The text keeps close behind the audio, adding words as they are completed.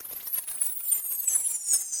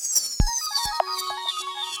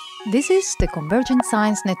This is the Convergent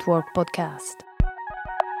Science Network podcast.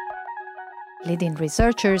 Leading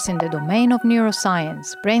researchers in the domain of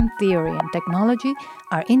neuroscience, brain theory, and technology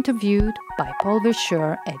are interviewed by Paul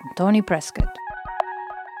Verschure and Tony Prescott.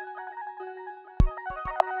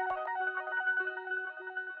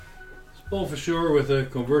 It's Paul Verschure with the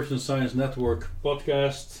Convergent Science Network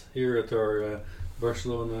podcast here at our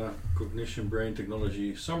Barcelona Cognition Brain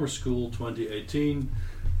Technology Summer School 2018,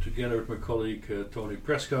 together with my colleague Tony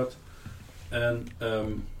Prescott. And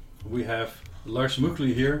we have Lars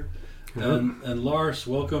Muckli here. And Lars,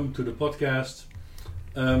 welcome to the podcast.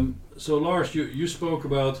 So Lars, you spoke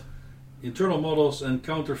about internal models and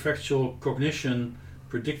counterfactual cognition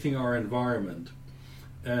predicting our environment.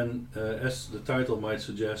 And as the title might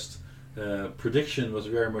suggest, prediction was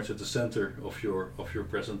very much at the center of your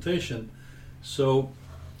presentation. So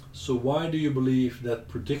why do you believe that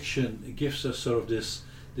prediction gives us sort of this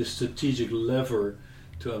strategic lever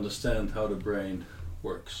to understand how the brain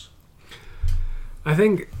works? I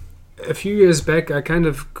think a few years back I kind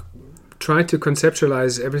of tried to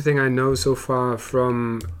conceptualize everything I know so far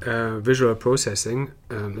from visual processing,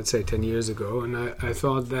 let's say 10 years ago, and I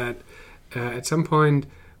thought that at some point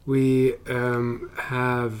we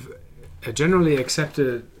have a generally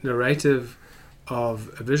accepted narrative of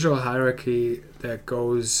a visual hierarchy that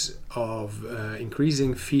goes of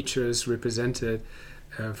increasing features represented,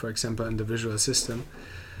 for example, in the visual system.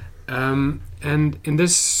 And in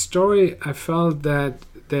this story, I felt that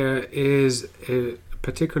there is a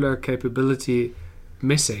particular capability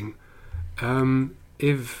missing.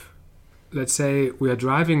 If, let's say, we are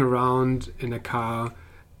driving around in a car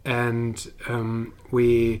and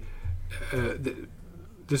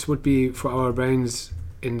this would be for our brains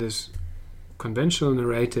in this conventional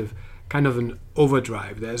narrative kind of an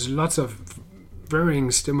overdrive. There's lots of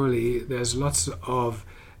varying stimuli, there's lots of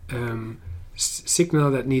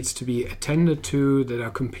signal that needs to be attended to, that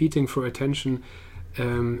are competing for attention.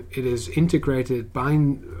 It is integrated,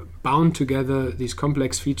 bound together, these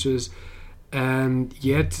complex features, and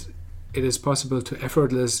yet it is possible to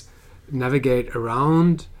effortlessly navigate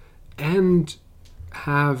around and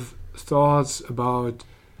have thoughts about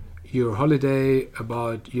your holiday,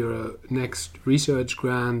 about your next research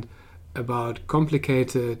grant, about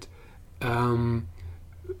complicated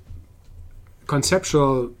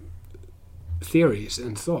conceptual theories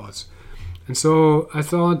and thoughts. And so I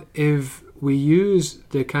thought, if we use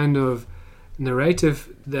the kind of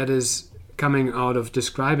narrative that is coming out of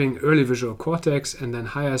describing early visual cortex and then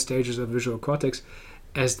higher stages of visual cortex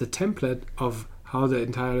as the template of how the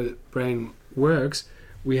entire brain works,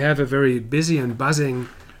 we have a very busy and buzzing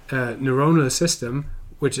neuronal system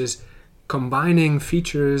which is combining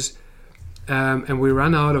features, and we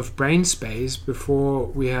run out of brain space before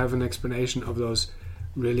we have an explanation of those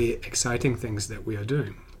really exciting things that we are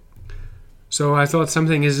doing. So I thought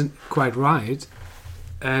something isn't quite right,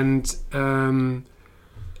 and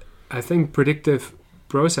I think predictive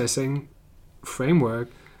processing framework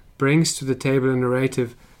brings to the table a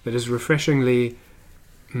narrative that is refreshingly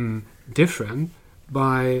different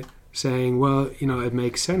by saying, well, it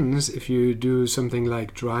makes sense if you do something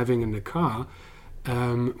like driving in the car,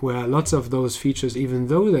 where lots of those features, even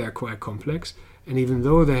though they are quite complex, and even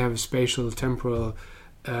though they have spatial temporal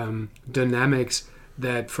dynamics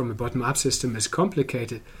that from a bottom-up system is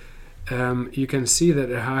complicated, you can see that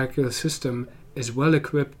a hierarchical system is well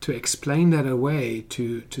equipped to explain that away,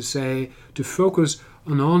 to focus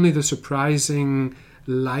on only the surprising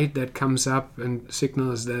light that comes up and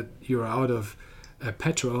signals that you're out of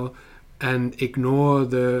petrol, and ignore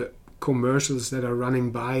the commercials that are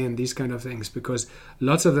running by and these kind of things, because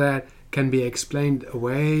lots of that can be explained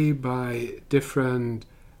away by different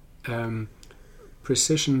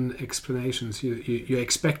precision explanations. You're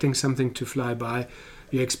expecting something to fly by,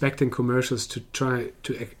 you're expecting commercials to try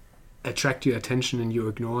to attract your attention, and you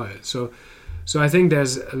ignore it. So I think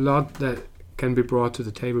there's a lot that can be brought to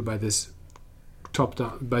the table by this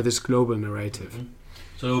top-down, by this global narrative. Mm-hmm.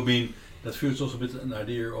 So I mean, that feels also a bit an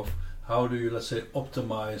idea of how do you, let's say,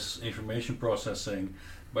 optimize information processing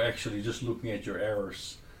by actually just looking at your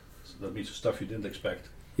errors. So that means the stuff you didn't expect,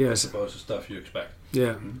 yes, as opposed to stuff you expect.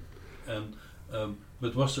 Yeah. Mm-hmm. And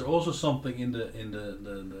but was there also something in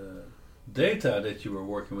the data that you were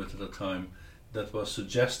working with at the time that was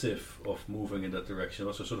suggestive of moving in that direction?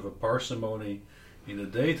 Was there sort of a parsimony in the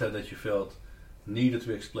data that you felt needed to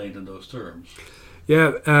be explained in those terms?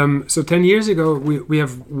 Yeah, so 10 years ago we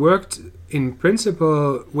have worked in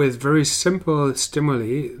principle with very simple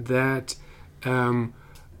stimuli that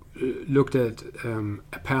looked at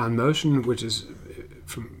apparent motion, which is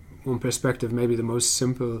from one perspective maybe the most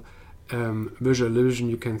simple visual illusion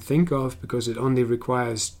you can think of, because it only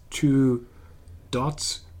requires 2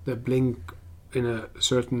 dots that blink in a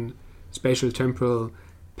certain spatial temporal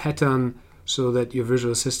pattern, so that your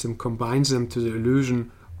visual system combines them to the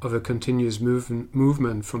illusion of a continuous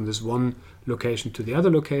movement from this one location to the other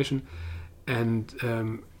location.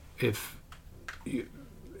 And if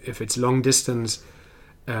it's long distance,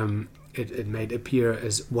 it may appear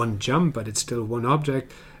as one jump, but it's still one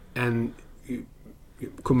object. And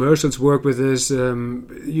commercials work with this.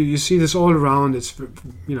 You see this all around. It's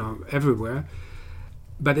everywhere.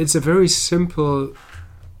 But it's a very simple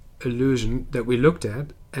illusion that we looked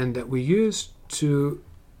at and that we used to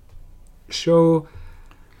show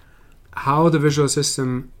how the visual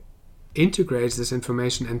system integrates this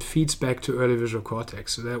information and feeds back to early visual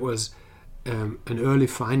cortex. So that was an early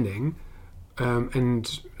finding.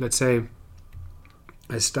 And let's say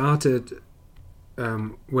I started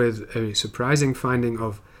with a surprising finding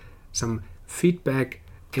of some feedback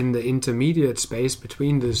in the intermediate space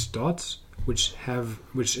between these dots, which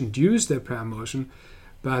induce their paramotion,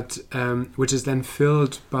 but which is then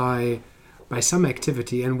filled by some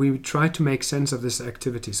activity, and we tried to make sense of this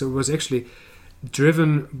activity. So it was actually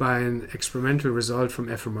driven by an experimental result from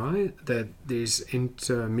fMRI, that this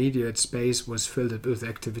intermediate space was filled with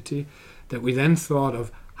activity, that we then thought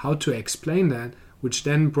of how to explain that, which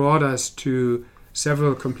then brought us to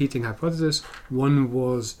several competing hypotheses. One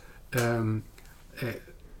was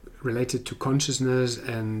related to consciousness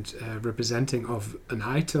and representing of an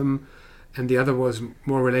item, and the other was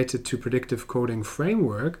more related to predictive coding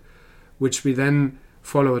framework, which we then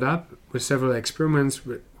followed up with several experiments,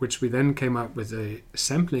 which we then came up with a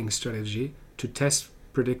sampling strategy to test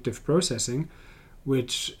predictive processing,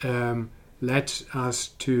 which led us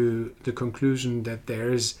to the conclusion that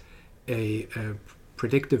there is a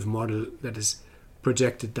predictive model that is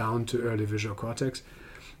projected down to early visual cortex.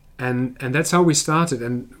 And that's how we started.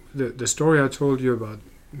 And the story I told you about,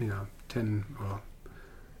 10 or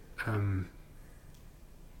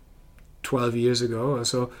 12 years ago or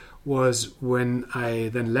so, was when I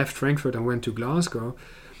then left Frankfurt and went to Glasgow,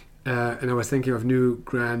 and I was thinking of new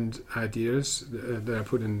grand ideas that I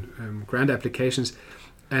put in grand applications.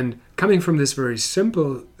 And coming from this very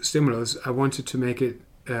simple stimulus, I wanted to make it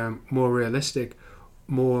more realistic,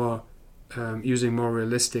 using more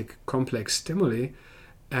realistic complex stimuli,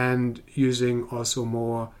 and using also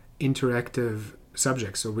more interactive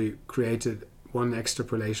subjects. So we created one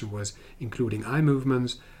extrapolation was including eye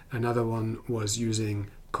movements, another one was using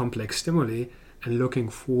complex stimuli and looking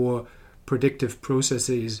for predictive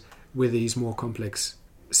processes with these more complex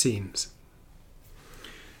scenes.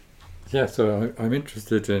 Yeah, so I'm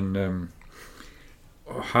interested in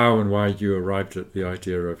how and why you arrived at the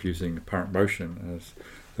idea of using apparent motion as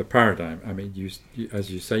the paradigm. I mean, you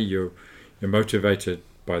as you say, you're motivated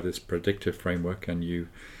by this predictive framework, and you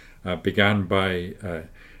began by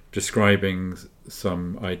describing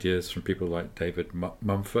some ideas from people like David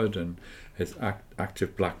Mumford and his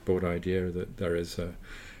active blackboard idea that there is a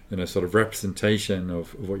sort of representation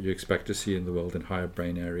of what you expect to see in the world in higher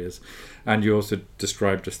brain areas. And you also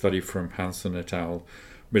described a study from Hansen et al.,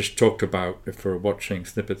 which talked about if we're watching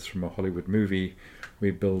snippets from a Hollywood movie,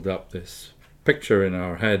 we build up this picture in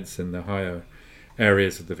our heads in the higher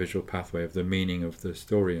areas of the visual pathway of the meaning of the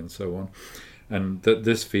story and so on. And that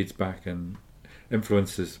this feeds back and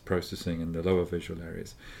influences processing in the lower visual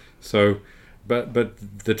areas. So, but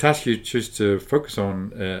the task you choose to focus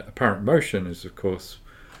on, apparent motion, is of course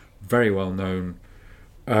very well known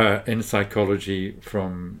in psychology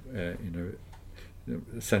from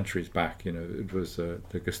centuries back. It was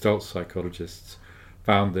the Gestalt psychologists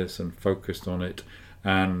found this and focused on it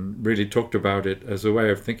and really talked about it as a way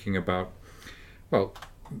of thinking about, well,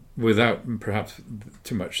 without perhaps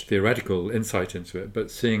too much theoretical insight into it, but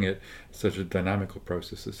seeing it as such a dynamical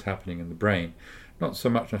process that's happening in the brain. Not so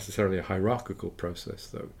much necessarily a hierarchical process,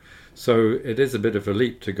 though. So it is a bit of a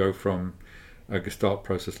leap to go from a Gestalt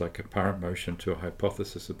process like apparent motion to a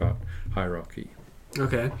hypothesis about hierarchy.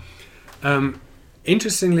 Okay.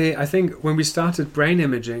 Interestingly, I think when we started brain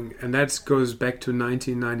imaging, and that goes back to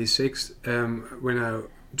 1996, when I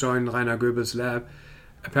joined Rainer Goebel's lab,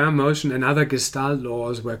 apparent motion and other Gestalt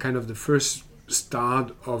laws were kind of the first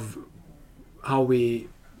start of how we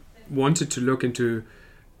wanted to look into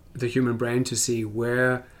the human brain to see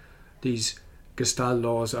where these Gestalt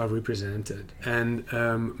laws are represented. And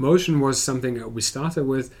motion was something that we started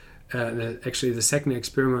with. Actually, the second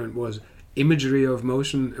experiment was imagery of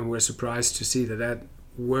motion, and we're surprised to see that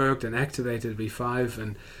worked and activated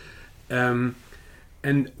V5.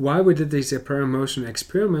 And why we did these apparent motion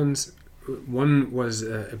experiments one was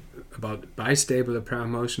about bistable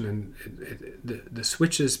apparent motion, and the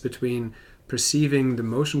switches between perceiving the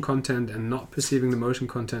motion content and not perceiving the motion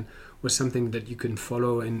content was something that you can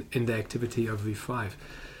follow in the activity of V5.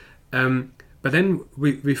 But then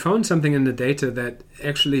we found something in the data that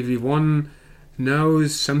actually V1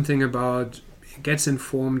 knows something about, gets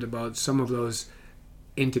informed about some of those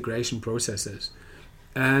integration processes.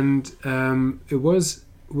 And it was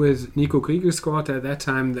with Nico Kriegersgott at that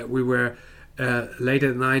time that we were late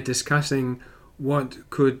at night discussing what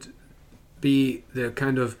could be the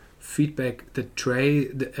kind of feedback,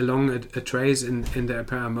 along a trace in the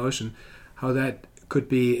apparent motion, how that could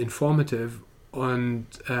be informative. And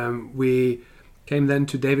we came then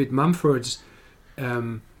to David Mumford's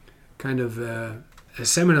kind of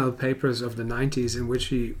seminal papers of the 90s, in which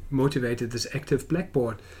he motivated this active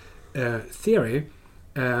blackboard theory,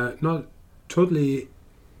 not totally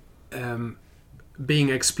being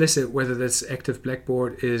explicit whether this active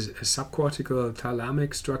blackboard is a subcortical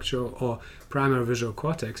thalamic structure or primary visual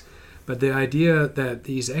cortex, but the idea that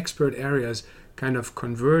these expert areas kind of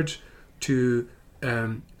converge to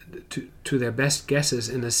their best guesses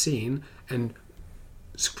in a scene and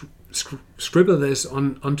scribble this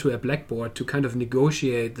onto a blackboard to kind of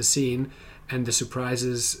negotiate the scene and the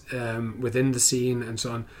surprises within the scene and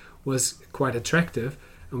so on was quite attractive.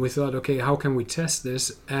 And we thought, okay, how can we test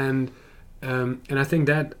this? And I think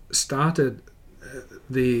that started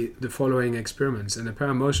the following experiments. And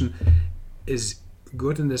apparent motion is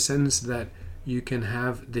good in the sense that you can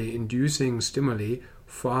have the inducing stimuli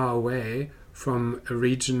far away from a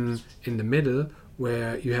region in the middle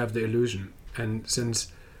where you have the illusion. And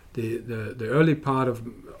since the early part of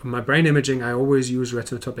my brain imaging, I always use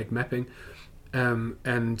retinotopic mapping,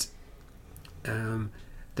 and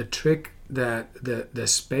the trick that the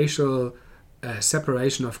spatial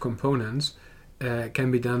separation of components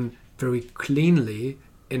can be done very cleanly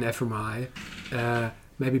in fMRI,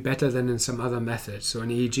 maybe better than in some other methods. So in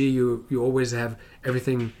EEG, you always have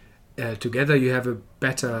everything together. You have a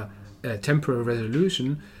better temporal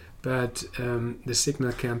resolution, but the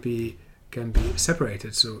signal can be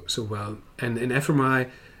separated so well. And in fMRI,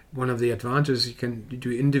 one of the advantages, you can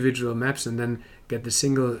do individual maps and then get the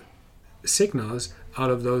single signals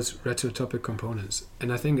out of those retinotopic components.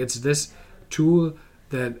 And I think it's this tool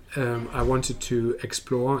that I wanted to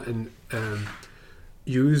explore and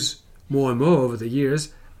use more and more over the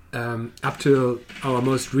years, up to our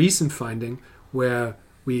most recent finding, where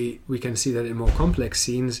we can see that in more complex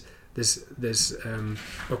scenes, this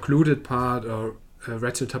occluded part or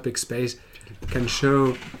retinotopic space can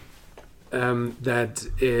show that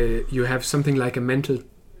you have something like a mental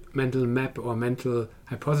map or mental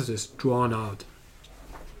hypothesis drawn out.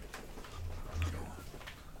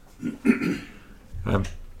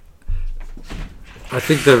 I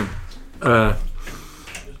think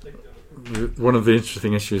one of the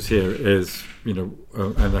interesting issues here is, and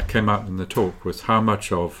that came out in the talk, was how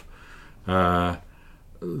much of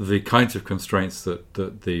the kinds of constraints that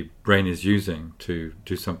the brain is using to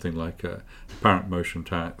do something like apparent motion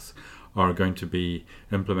tasks are going to be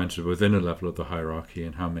implemented within a level of the hierarchy,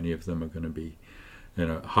 and how many of them are going to be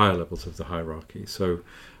higher levels of the hierarchy. So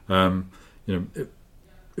I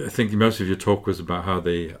think most of your talk was about how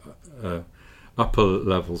the upper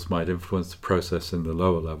levels might influence the process in the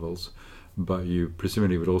lower levels, but you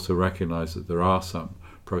presumably would also recognize that there are some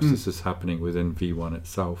processes happening within V1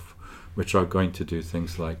 itself which are going to do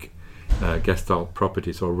things like Gestalt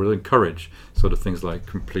properties, or will encourage sort of things like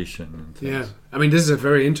completion and things. Yeah, I mean, this is a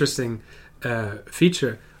very interesting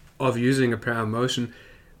feature of using apparent motion,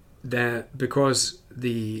 that because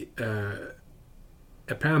the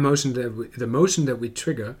apparent motion, the motion that we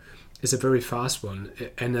trigger is a very fast one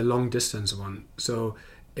and a long distance one. So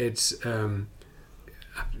it's 12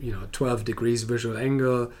 degrees visual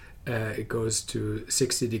angle. It goes to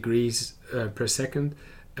 60 degrees per second.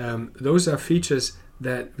 Those are features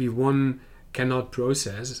that V1 cannot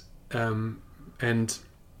process, and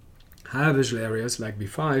higher visual areas like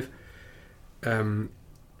V5,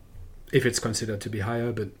 if it's considered to be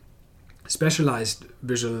higher, but specialized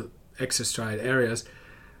visual exostriate areas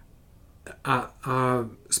are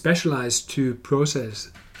specialized to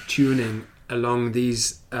process tuning along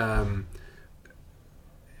these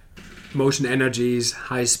motion energies,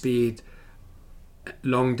 high speed,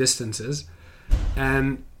 long distances.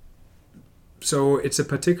 And so it's a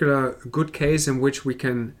particular good case in which we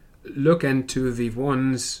can look into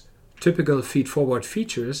V1's typical feed-forward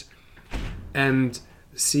features and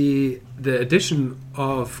see the addition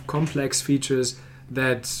of complex features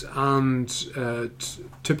that aren't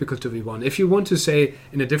typical to V1. If you want to say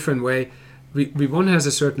in a different way, V1 has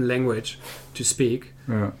a certain language to speak,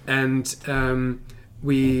 and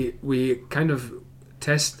we kind of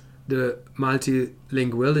test the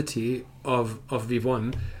multilinguality of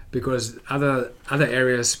V1 because other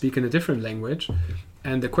areas speak in a different language,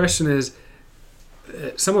 and the question is,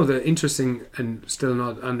 some of the interesting and still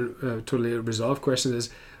not totally resolved questions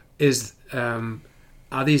is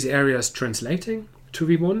are these areas translating to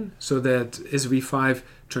V1, so that is V5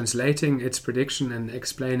 translating its prediction and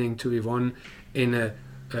explaining to V1 in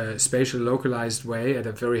a spatial localized way at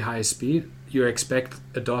a very high speed? You expect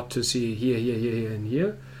a dot to see here, here, here, here, and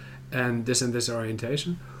here, and this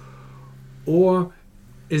orientation, or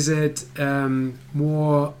is it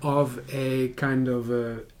more of a kind of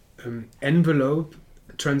envelope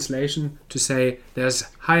translation to say there's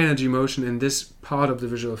high energy motion in this part of the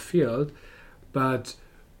visual field, but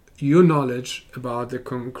your knowledge about the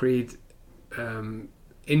concrete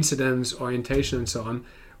incidence, orientation, and so on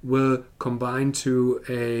will combine to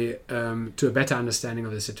a better understanding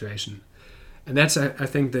of the situation. And that's, I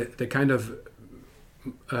think, the kind of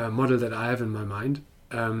model that I have in my mind.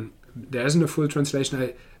 There isn't a full translation.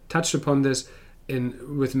 I touched upon this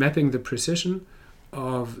with mapping the precision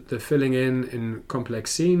of the filling in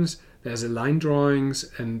complex scenes. There's a line drawings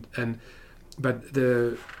but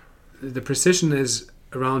the precision is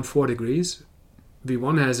around 4 degrees.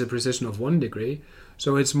 V1 has a precision of 1 degree,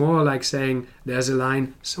 so it's more like saying there's a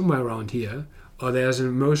line somewhere around here, or there's a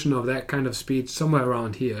motion of that kind of speed somewhere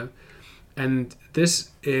around here, and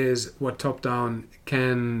this is what top-down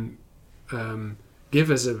can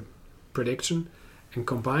give as a prediction, and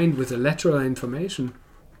combined with the lateral information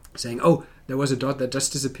saying, oh, there was a dot that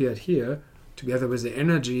just disappeared here, together with the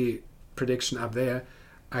energy prediction up there,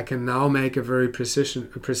 I can now make a very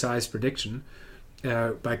precise prediction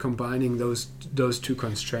by combining those two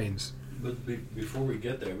constraints. But before we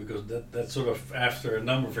get there, because that's sort of after a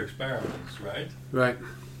number of experiments, right? Right.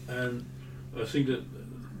 And I think that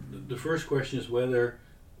the first question is whether,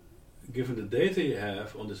 given the data you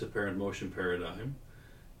have on this apparent motion paradigm,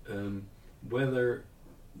 whether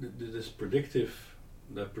this predictive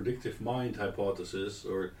mind hypothesis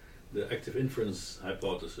or the active inference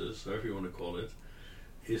hypothesis, however you want to call it,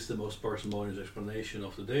 is the most parsimonious explanation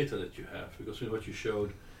of the data that you have. Because what you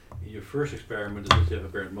showed in your first experiment is that you have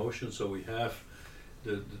apparent motion, so we have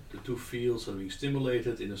the two fields are being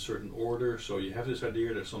stimulated in a certain order, so you have this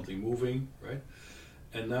idea there's something moving, right?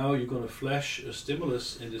 And now you're going to flash a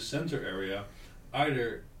stimulus in the center area,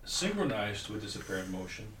 either synchronized with this apparent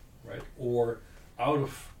motion, right, or out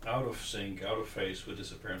of sync, out of phase with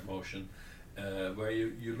this apparent motion, where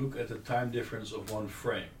you look at the time difference of one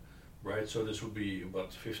frame, right? So this would be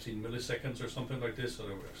about 15 milliseconds or something like this. So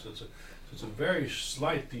it's a very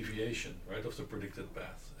slight deviation, right, of the predicted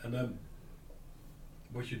path. And then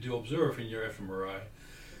what you do observe in your fMRI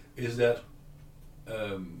is that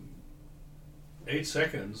 8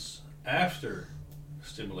 seconds after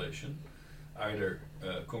stimulation, either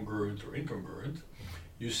congruent or incongruent,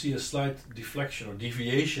 you see a slight deflection or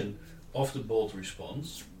deviation of the bolt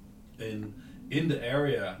response in the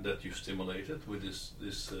area that you stimulated with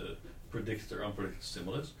this predicted or unpredicted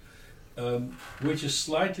stimulus, which is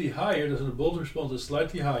slightly higher. So the bolt response is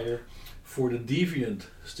slightly higher for the deviant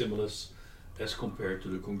stimulus as compared to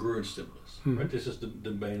the congruent stimulus. Right? This is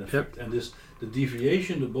the main effect. Yep. And the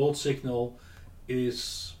deviation, the bolt signal,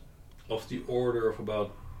 is of the order of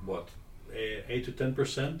about 8 to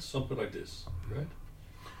 10%, something like this, right?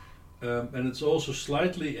 And it's also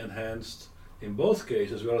slightly enhanced in both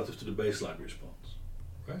cases relative to the baseline response,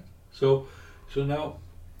 right? So now,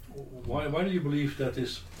 why do you believe that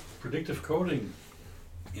this predictive coding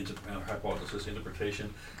hypothesis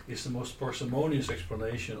interpretation is the most parsimonious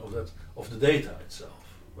explanation of the data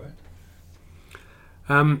itself, right?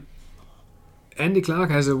 Andy Clark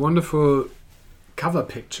has a wonderful cover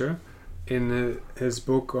picture in his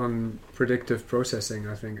book on predictive processing,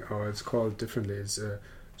 I think, or it's called differently. It's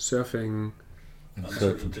surfing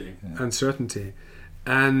uncertainty.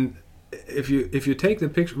 And if you take the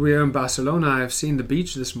picture, we are in Barcelona. I've seen the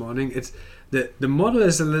beach this morning. It's the model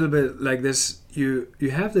is a little bit like this. You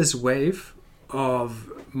have this wave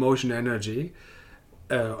of motion energy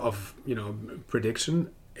of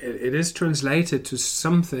prediction. It is translated to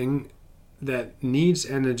something that needs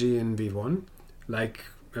energy in V1, like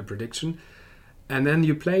a prediction, and then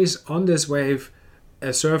you place on this wave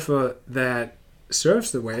a surfer that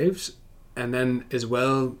surfs the waves and then is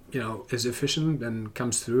efficient and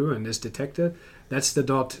comes through and is detected. That's the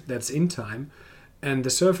dot that's in time. And the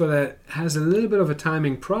surfer that has a little bit of a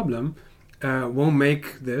timing problem won't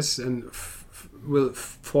make this and will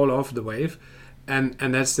fall off the wave, and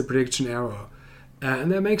that's the prediction error.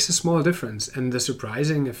 And that makes a small difference. And the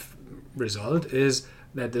surprising result is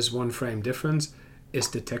that this one frame difference is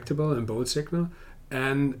detectable in both signal.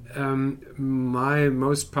 And my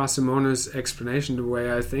most parsimonious explanation, the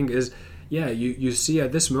way I think, is you see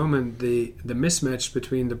at this moment the mismatch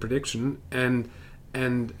between the prediction and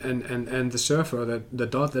the surfer, the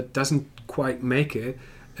dot that doesn't quite make it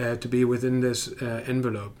to be within this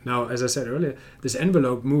envelope. Now, as I said earlier, this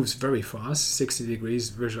envelope moves very fast, 60 degrees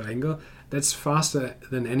visual angle. That's faster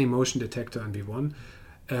than any motion detector on V1.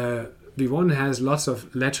 V1 has lots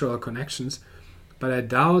of lateral connections, but I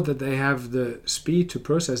doubt that they have the speed to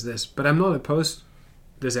process this. But I'm not opposed to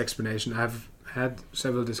this explanation. I've had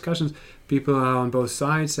several discussions. People are on both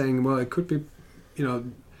sides saying, well, it could be,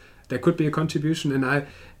 there could be a contribution. And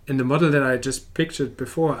in the model that I just pictured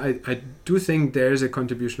before, I do think there is a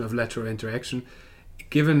contribution of lateral interaction,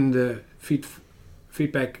 given the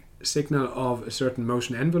feedback signal of a certain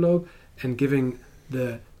motion envelope and giving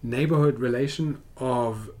the neighborhood relation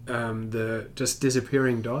of the just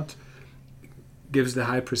disappearing dot gives the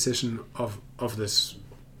high precision of this.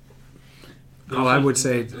 How I would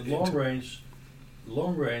say the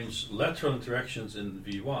long range lateral interactions in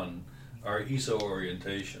V1 are iso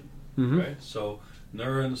orientation, right? So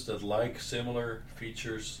neurons that like similar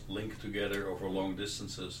features link together over long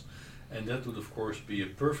distances, and that would of course be a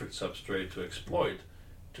perfect substrate to exploit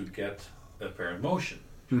to get apparent motion,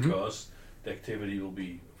 because the activity will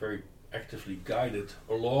be very actively guided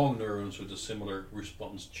along neurons with a similar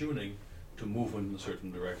response tuning to move in a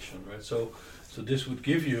certain direction, right? So this would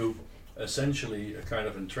give you essentially a kind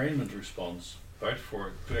of entrainment response, right,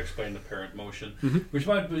 to explain apparent motion, which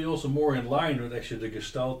might be also more in line with actually the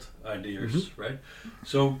Gestalt ideas, right?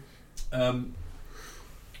 So, can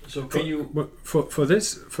you for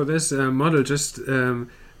this model, just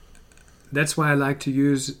that's why I like to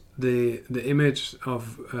use the image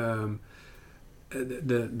of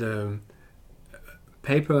the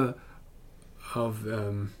paper of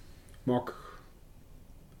Mock.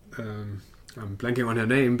 I'm blanking on her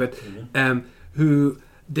name, but who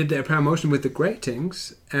did the apparent motion with the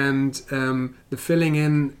gratings, and the filling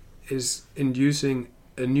in is inducing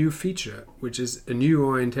a new feature, which is a new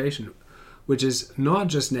orientation, which is not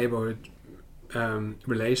just neighborhood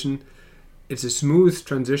relation, it's a smooth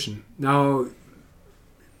transition. Now,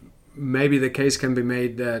 maybe the case can be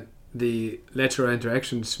made that the lateral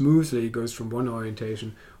interaction smoothly goes from one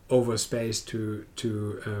orientation over space to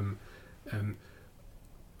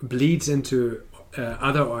bleeds into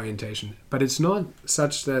other orientation, but it's not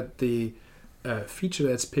such that the feature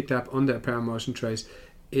that's picked up on the apparent motion trace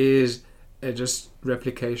is a just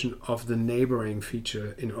replication of the neighboring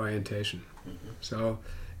feature in orientation. So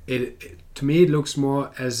it to me it looks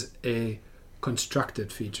more as a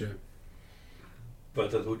constructed feature.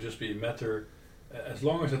 But that would just be a matter, as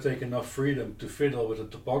long as I take enough freedom to fiddle with the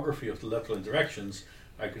topography of the lateral interactions,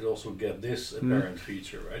 I could also get this apparent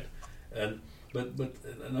feature, right? And But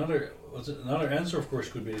another answer, of course,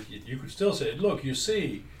 could be that you could still say, look, you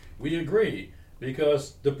see, we agree,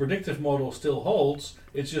 because the predictive model still holds.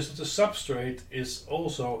 It's just that the substrate is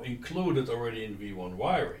also included already in V1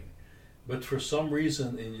 wiring. But for some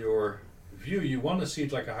reason in your view, you want to see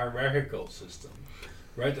it like a hierarchical system,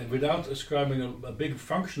 right? And without ascribing a big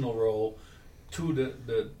functional role to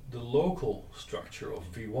the local structure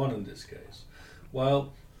of V1 in this case.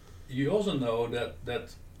 While you also know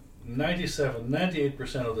that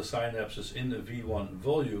 98% of the synapses in the V1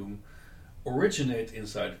 volume originate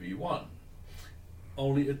inside V1.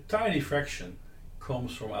 Only a tiny fraction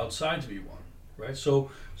comes from outside V1, right?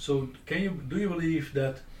 So do you believe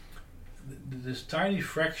that this tiny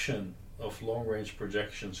fraction of long-range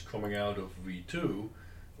projections coming out of V2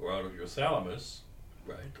 or out of your thalamus,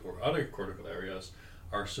 right, or other cortical areas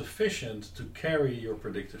are sufficient to carry your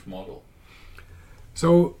predictive model?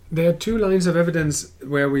 So there are two lines of evidence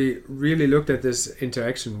where we really looked at this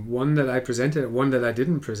interaction. One that I presented, one that I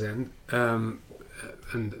didn't present.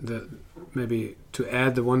 Maybe to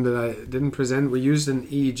add the one that I didn't present, we used an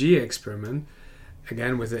EEG experiment,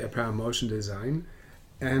 again with the apparent motion design.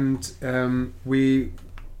 And we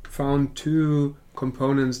found two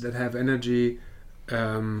components that have energy,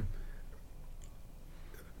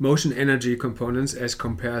 motion energy components as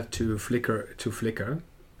compared to flicker.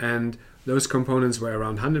 And those components were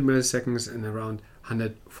around 100 milliseconds and around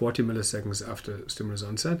 140 milliseconds after stimulus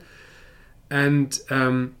onset. And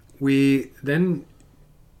we then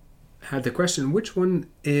had the question, which one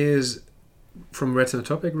is from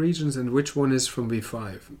retinotopic regions and which one is from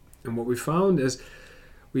V5? And what we found is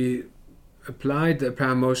we applied the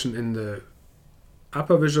apparent motion in the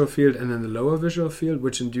upper visual field and in the lower visual field,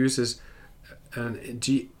 which induces an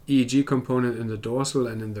EEG component in the dorsal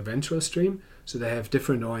and in the ventral stream. So they have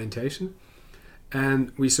different orientation.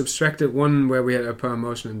 and we subtracted one where we had apparent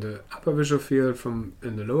motion in the upper visual field from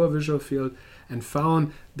in the lower visual field, and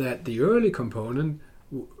found that the early component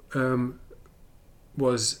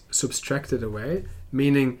was subtracted away,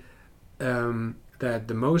 meaning that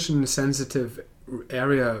the motion sensitive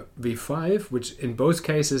area V5, which in both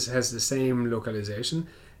cases has the same localization,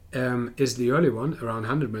 is the early one, around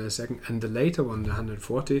 100 milliseconds, and the later one, the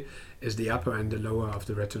 140, is the upper and the lower of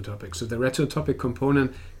the retrotopic. So the retrotopic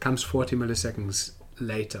component comes 40 milliseconds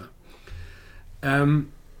later.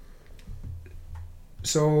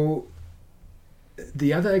 So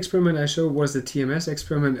the other experiment I showed was the TMS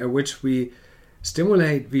experiment, at which we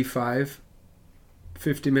stimulate V5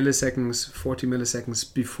 50 milliseconds, 40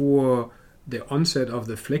 milliseconds before the onset of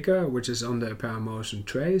the flicker, which is on the apparent motion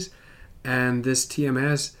trace, and this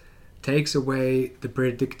TMS takes away the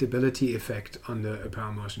predictability effect on the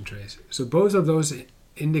apparent motion trace. So both of those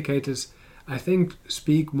indicators, I think,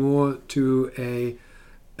 speak more to a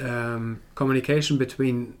communication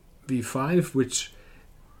between V5, which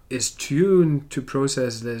is tuned to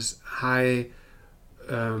process this high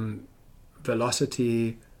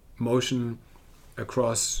velocity motion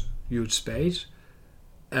across huge space,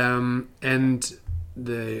 and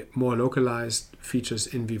the more localized features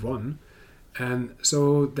in V1. And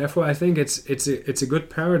so therefore I think it's a good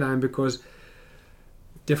paradigm, because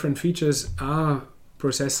different features are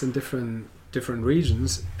processed in different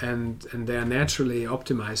regions, and they are naturally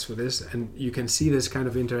optimized for this, and you can see this kind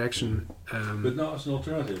of interaction. But now as an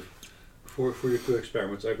alternative for your two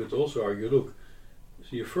experiments, I could also argue, look,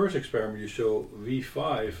 so your first experiment you show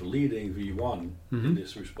V5 leading V1 in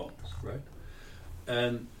this response, right?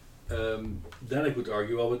 And then I could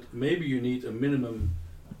argue, well, but maybe you need a minimum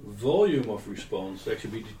volume of response to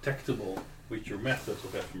actually be detectable with your methods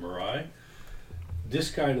of fMRI. This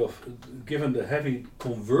kind of, given the heavy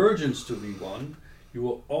convergence to V1, you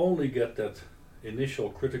will only get that initial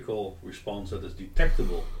critical response that is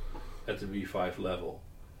detectable at the V5 level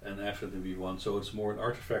and after the V1. So it's more an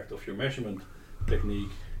artifact of your measurement technique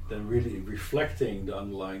than really reflecting the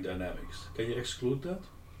underlying dynamics. Can you exclude that?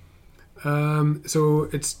 So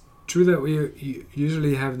it's true that we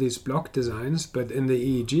usually have these block designs, but in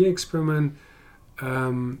the EEG experiment,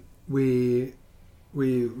 we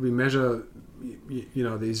measure,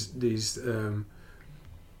 these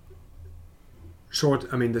short.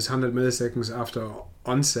 I mean, this 100 milliseconds after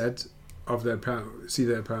onset of the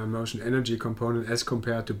apparent motion energy component as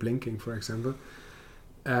compared to blinking, for example.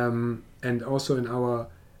 And also in our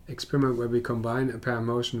experiment where we combine apparent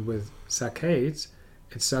motion with saccades,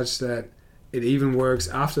 it's such that it even works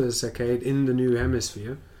after the saccade in the new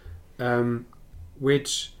hemisphere,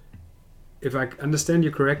 which, if I understand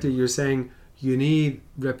you correctly, you're saying you need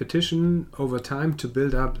repetition over time to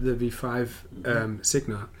build up the V5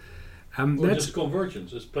 signal. That's just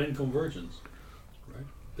convergence. It's plain convergence, right?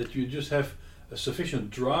 That you just have a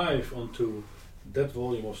sufficient drive onto that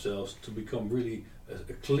volume of cells to become really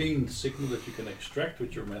a clean signal that you can extract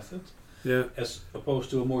with your method, as opposed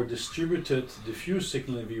to a more distributed, diffuse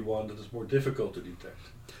signal in V1 that is more difficult to detect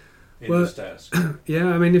in this task.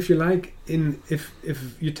 Yeah, I mean, if you like, if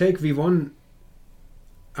you take V1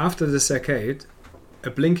 after the saccade, a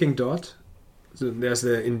blinking dot, so there's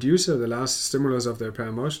the inducer, the last stimulus of the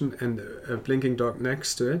apparent motion, and a blinking dot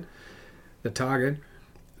next to it, the target.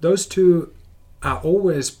 Those two are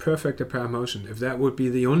always perfect apparent motion. If that would be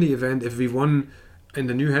the only event, if V1 in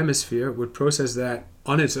the new hemisphere would process that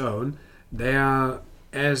on its own, they are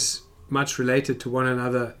as much related to one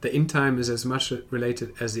another. The in time is as much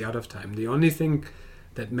related as the out of time. The only thing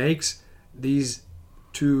that makes these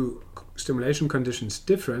two stimulation conditions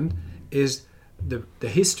different is the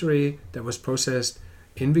history that was processed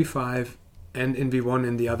in V5 and in V1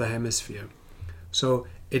 in the other hemisphere. So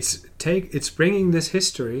it's bringing this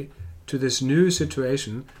history to this new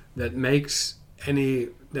situation that makes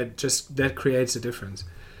that creates a difference.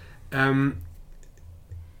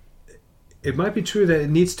 It might be true that it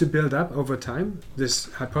needs to build up over time,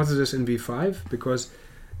 this hypothesis in V5, because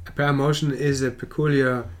apparent motion is a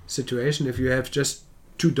peculiar situation. If you have just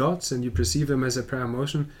two dots and you perceive them as apparent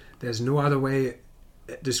motion, there's no other way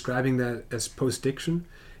describing that as post-diction.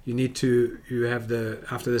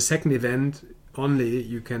 After the second event only,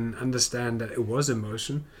 you can understand that it was a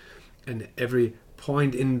motion, and every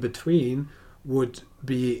point in between would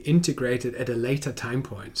be integrated at a later time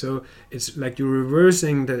point. So it's like you're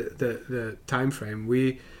reversing the time frame.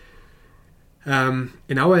 We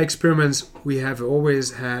in our experiments we have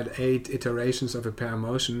always had 8 iterations of apparent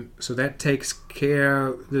motion, so that takes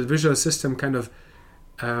care, the visual system kind of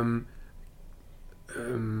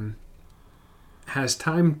has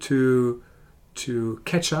time to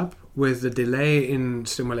catch up with the delay in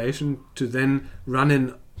stimulation to then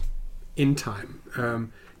run in time.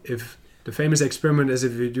 If the famous experiment is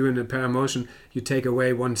if you do in a pair motion, you take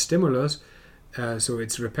away one stimulus, so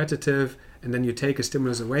it's repetitive, and then you take a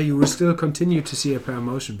stimulus away, you will still continue to see a pair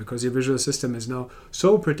motion because your visual system is now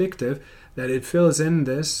so predictive that it fills in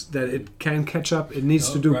this, that it can catch up. It needs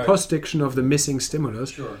to do post-diction of the missing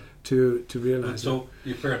stimulus to realize so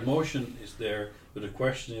the apparent motion is there, but the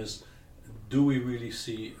question is, do we really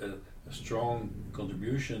see a strong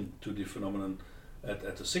contribution to the phenomenon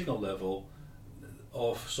at the signal level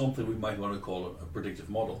of something we might want to call a predictive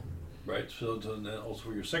model, right? So then also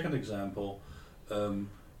for your second example,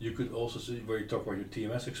 you could also see where you talk about your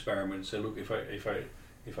TMS experiment and say, look, if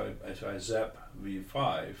I zap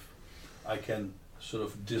V5, I can sort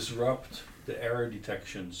of disrupt the error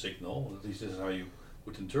detection signal. At least this is how you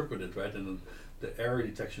would interpret it, right? And then the error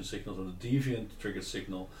detection signal, or the deviant triggered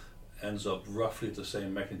signal, ends up roughly at the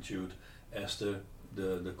same magnitude as the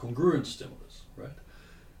congruent stimulus, right?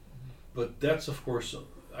 But that's, of course,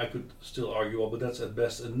 I could still argue, well, but that's at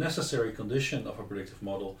best a necessary condition of a predictive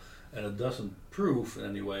model, and it doesn't prove in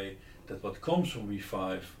any way that what comes from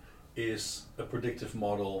V5 is a predictive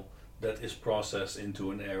model that is processed into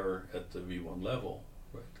an error at the V1 level,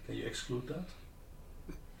 right? Can you exclude that?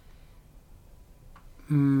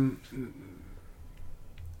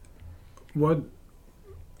 What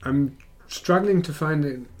I'm struggling to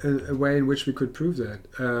find a way in which we could prove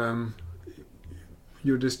that.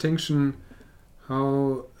 Your distinction,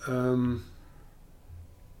 how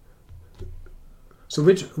so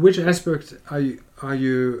which aspect are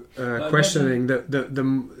you questioning?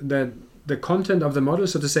 The content of the model,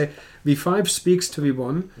 so to say, V5 speaks to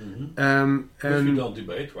V1, and which we don't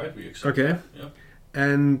debate, right? We accept. Okay, that, yeah.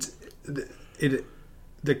 And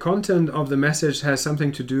the content of the message has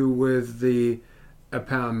something to do with the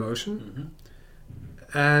apparent motion,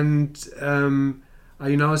 and are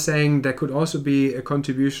you now saying there could also be a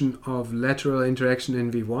contribution of lateral interaction in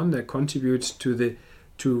V1 that contributes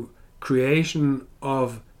to creation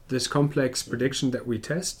of this complex prediction that we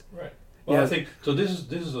test? Right. Well, I think so. This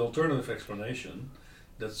is an alternative explanation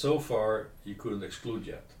that so far you couldn't exclude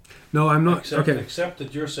yet. No, I'm not. Except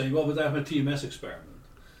that you're saying, well, but I have a TMS experiment,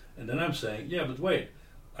 and then I'm saying, yeah, but wait,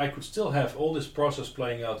 I could still have all this process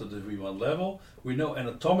playing out at the V1 level. We know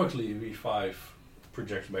anatomically V5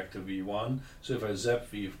 projects back to V1, so if I zap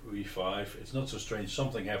V5, it's not so strange.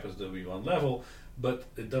 Something happens at the V1 level, but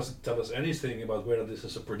it doesn't tell us anything about whether this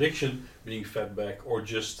is a prediction being fed back or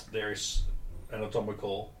just there's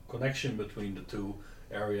anatomical connection between the two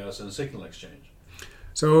areas and signal exchange.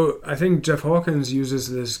 So I think Jeff Hawkins uses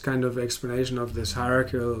this kind of explanation of this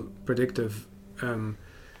hierarchical predictive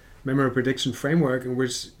memory prediction framework, in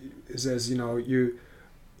which it says, you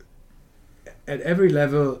at every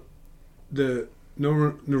level the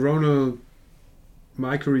neuronal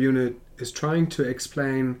microunit is trying to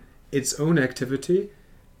explain its own activity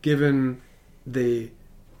given the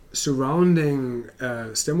surrounding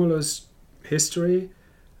stimulus history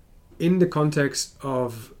in the context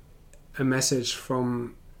of a message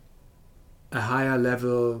from a higher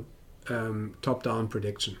level top-down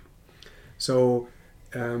prediction. So,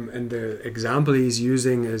 and the example he's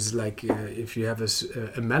using is like if you have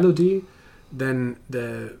a melody, then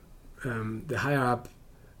the higher up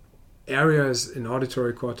areas in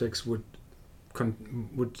auditory cortex would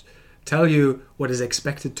tell you what is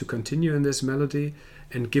expected to continue in this melody,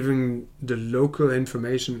 and giving the local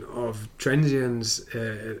information of transients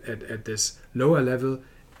at this lower level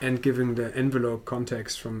and giving the envelope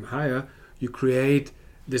context from higher, you create,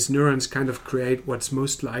 these neurons kind of create what's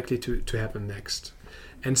most likely to happen next.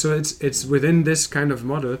 And so it's within this kind of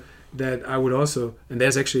model that I would also, and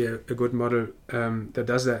there's actually a good model that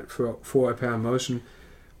does that for apparent motion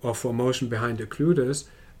or for motion behind occluders,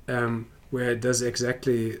 where it does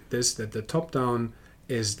exactly this, that the top-down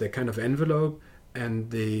is the kind of envelope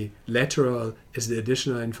and the lateral is the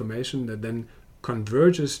additional information that then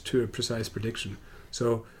converges to a precise prediction.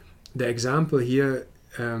 So the example here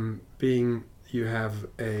being you have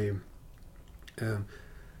a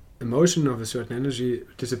motion of a certain energy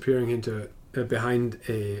disappearing into behind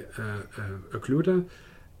a occluder,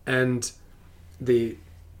 and the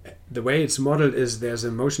way it's modeled is there's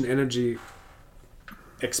a motion energy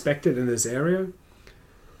expected in this area,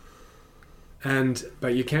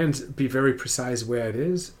 but you can't be very precise where it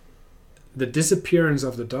is. The disappearance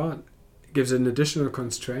of the dot gives an additional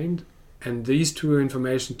constraint, and these two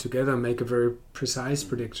information together make a very precise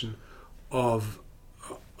prediction of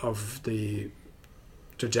the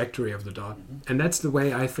trajectory of the dot. And that's the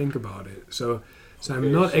way I think about it. So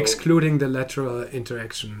I'm not excluding the lateral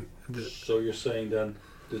interaction. So you're saying then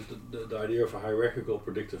the idea of a hierarchical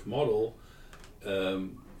predictive model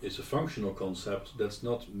is a functional concept that's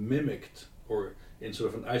not mimicked or in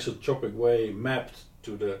sort of an isotropic way mapped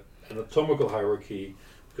to the anatomical hierarchy,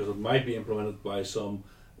 because it might be implemented by some,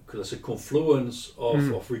 let's say, confluence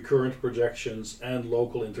of recurrent projections and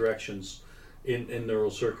local interactions in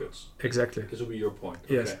neural circuits. Exactly. This will be your point.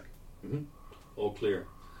 Yes. Okay. Mm-hmm. All clear.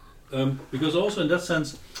 Because also in that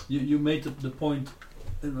sense, you made the point,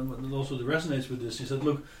 and also it resonates with this. You said,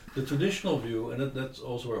 look, the traditional view, and that's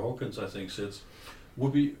also where Hawkins, I think, sits,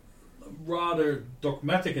 would be rather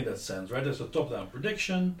dogmatic in that sense, right? There's a top-down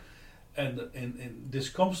prediction, and this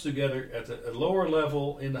comes together at a lower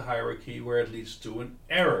level in the hierarchy where it leads to an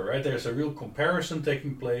error, right? There's a real comparison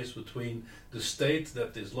taking place between the state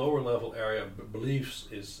that this lower level area believes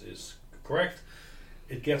is correct.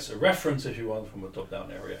 It gets a reference, if you want, from a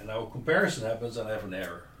top-down area, and now a comparison happens and I have an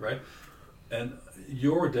error, right? And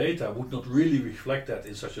your data would not really reflect that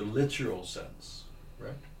in such a literal sense,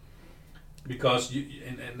 right? Because you,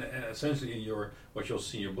 and essentially in your what you'll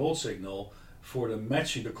see in your bold signal, for the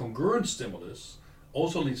matching, the congruent stimulus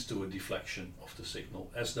also leads to a deflection of the signal,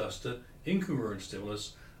 as does the incongruent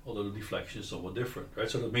stimulus, although the deflection is somewhat different, right?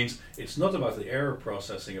 So that means it's not about the error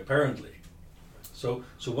processing, apparently. So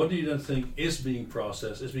what do you then think is being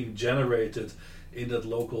processed, is being generated in that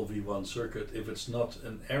local V1 circuit, if it's not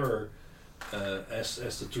an error as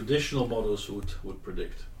the traditional models would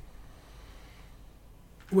predict?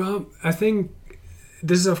 Well, I think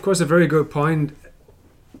this is of course a very good point,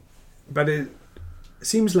 but it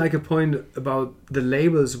seems like a point about the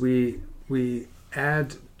labels we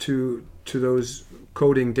add to those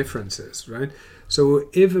coding differences, right? So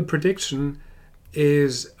if a prediction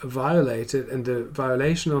is violated and the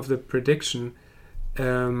violation of the prediction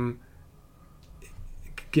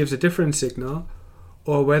gives a different signal,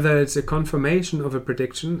 or whether it's a confirmation of a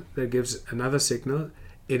prediction that gives another signal,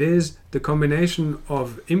 it is the combination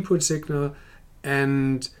of input signal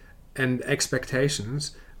and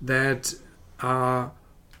expectations that are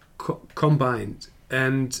combined,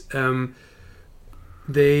 and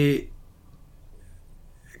they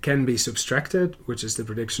can be subtracted, which is the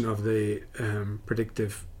prediction of the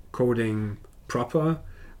predictive coding proper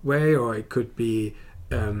way, or it could be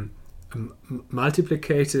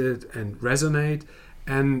multiplicated and resonate,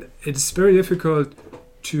 and it's very difficult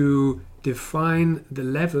to define the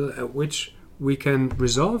level at which we can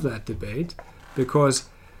resolve that debate, because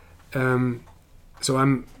so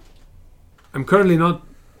I'm currently not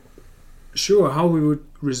sure how we would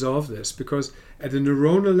resolve this, because at the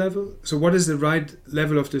neuronal level, so what is the right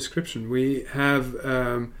level of description? We have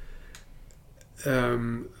the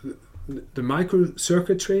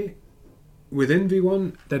microcircuitry within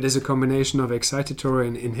V1 that is a combination of excitatory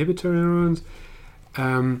and inhibitory neurons.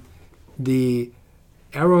 The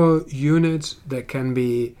arrow units that can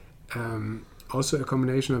be also a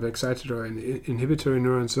combination of excitatory and inhibitory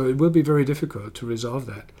neurons, so it will be very difficult to resolve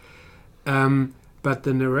that. But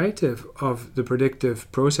the narrative of the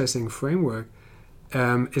predictive processing framework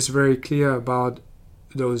is very clear about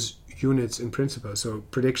those units in principle. So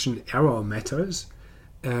prediction error matters,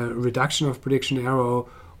 reduction of prediction error,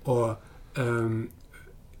 or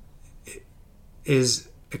is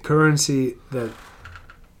a currency that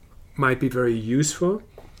might be very useful.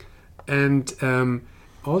 And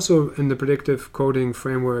also in the predictive coding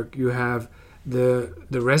framework, you have the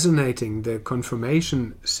resonating, the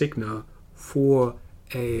confirmation signal for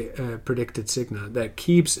a predicted signal that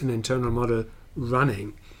keeps an internal model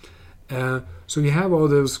running. So you have all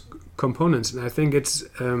those components, and I think it's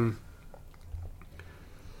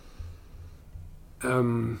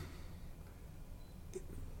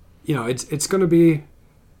it's going to be.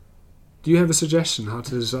 Do you have a suggestion how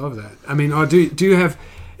to resolve that? I mean, or do you have?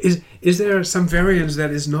 Is there some variance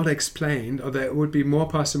that is not explained, or that would be more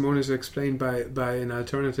parsimoniously explained by an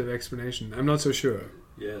alternative explanation? I'm not so sure.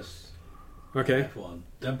 Yes. Okay. I have one.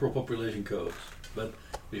 Temporal population codes. But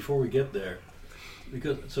before we get there,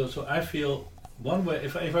 because so I feel one way,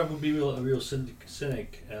 if I would be a real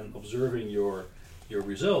cynic and observing your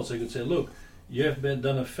results, I could say, look, you have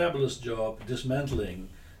done a fabulous job dismantling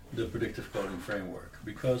the predictive coding framework.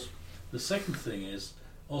 Because the second thing is,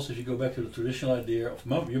 also if you go back to the traditional idea of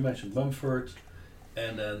you mentioned Mumford,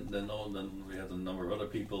 and then we had a number of other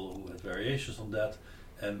people who had variations on that,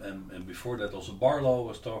 and before that also Barlow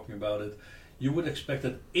was talking about it. You would expect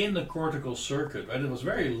that in a cortical circuit, right? It was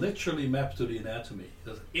very literally mapped to the anatomy.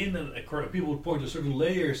 That in people would point to certain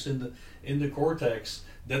layers in the cortex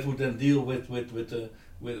that would then deal with the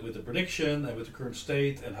prediction and with the current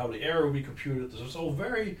state and how the error would be computed. So it's all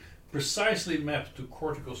very precisely mapped to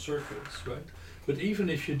cortical circuits, right? But even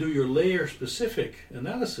if you do your layer-specific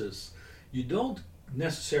analysis, you don't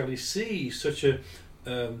necessarily see such an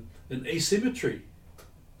asymmetry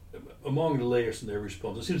among the layers in their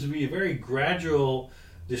response. It seems to be a very gradual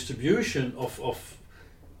distribution of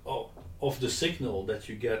the signal that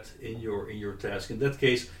you get in your task. In that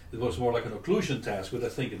case, it was more like an occlusion task, but I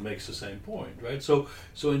think it makes the same point, right? So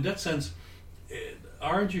in that sense,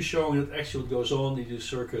 aren't you showing that actually what goes on in these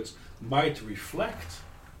circuits might reflect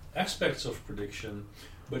aspects of prediction,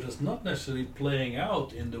 but it's not necessarily playing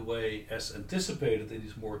out in the way as anticipated in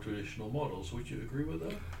these more traditional models? Would you agree with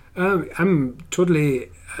that? I'm totally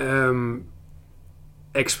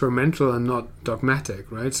experimental and not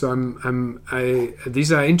dogmatic, right? So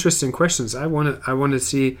these are interesting questions. I want to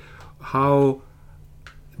see how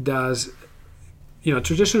does,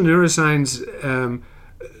 traditional neuroscience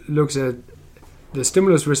looks at the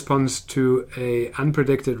stimulus response to a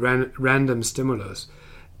unpredicted random stimulus,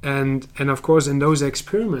 and of course in those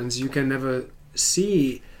experiments you can never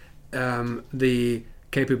see the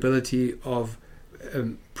capability of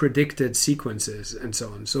predicted sequences and so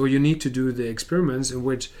on. So you need to do the experiments in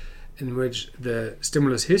which the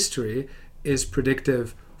stimulus history is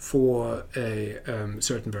predictive for a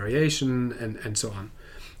certain variation and so on.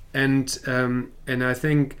 And I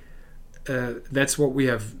think that's what we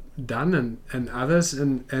have done and others,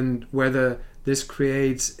 and whether this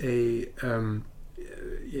creates a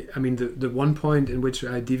the one point in which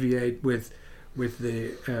I deviate with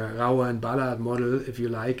the Rauer and Ballard model, if you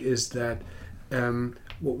like, is that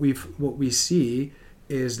what we see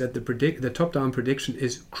is that the top-down prediction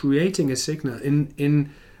is creating a signal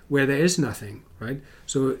in where there is nothing, right?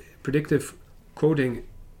 So predictive coding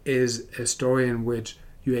is a story in which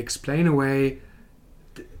you explain away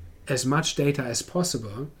as much data as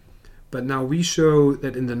possible, but now we show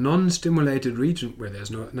that in the non-stimulated region where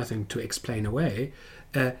there's nothing to explain away,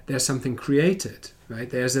 there's something created, right?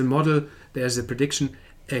 There's a model, there's a prediction,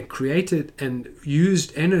 created and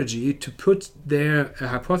used energy to put their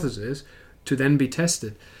hypothesis to then be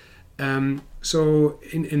tested. So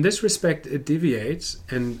in this respect, it deviates,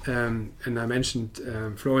 and I mentioned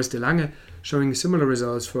Floris de Lange showing similar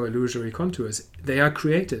results for illusory contours. They are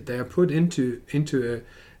created, they are put into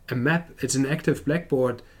a map. It's an active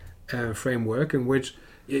blackboard framework in which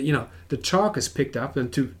the chalk is picked up,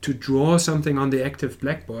 and to draw something on the active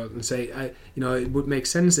blackboard and say, it would make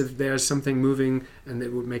sense if there's something moving, and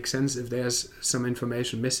it would make sense if there's some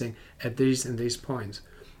information missing at these and these points.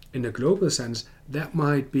 In a global sense, that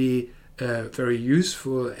might be very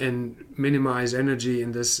useful and minimize energy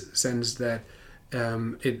in this sense that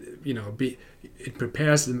it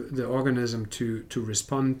prepares the organism to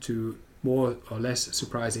respond to more or less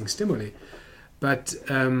surprising stimuli. But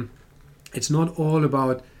it's not all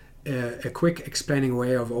about a quick explaining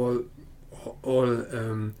away of all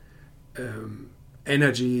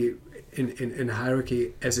energy in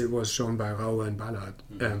hierarchy, as it was shown by Rauer and Ballard,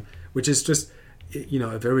 which is just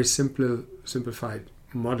a very simplified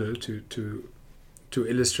model to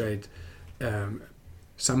illustrate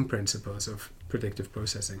some principles of predictive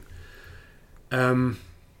processing. Then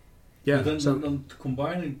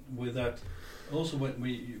combining with that, also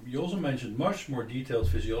you also mentioned much more detailed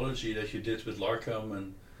physiology that you did with Larkham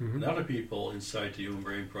and other people inside the Human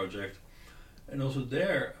Brain Project, and also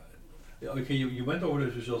there, you went over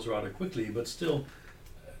those results rather quickly, but still,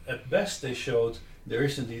 at best they showed there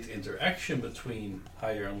is indeed interaction between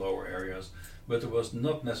higher and lower areas, but there was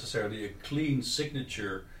not necessarily a clean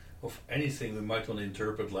signature of anything we might want to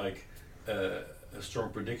interpret like a strong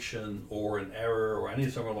prediction or an error or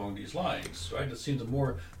anything along these lines, right? It seems a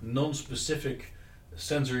more non-specific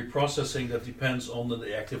sensory processing that depends on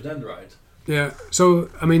the active dendrite. Yeah. So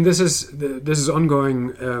this is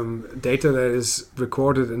ongoing data that is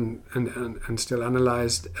recorded and still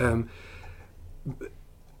analyzed.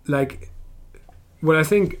 What I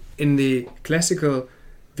think in the classical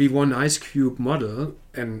V1 ice cube model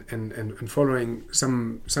and following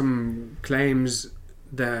some claims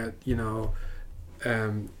that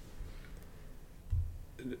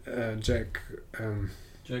Jack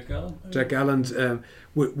Gallant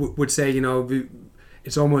would say,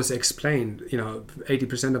 it's almost explained.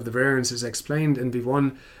 80% of the variance is explained in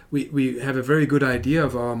V1. We have a very good idea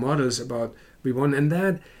of our models about V1, and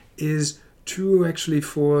that is true actually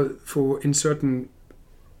for in certain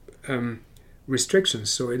restrictions.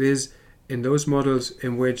 So it is in those models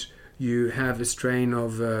in which you have a strain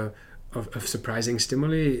of surprising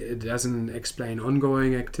stimuli. It doesn't explain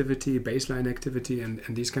ongoing activity, baseline activity, and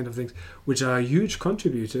these kind of things, which are a huge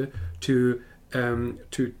contributor to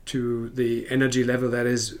the energy level that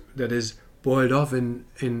is boiled off in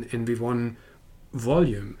V1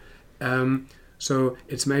 volume. So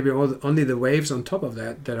it's maybe only the waves on top of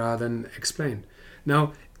that are then explained.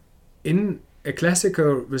 Now, in a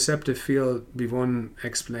classical receptive field V1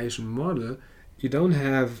 explanation model, you don't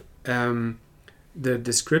have the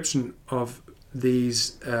description of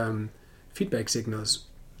these feedback signals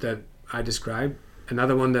that I described.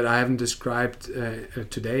 Another one that I haven't described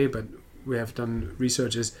today, but we have done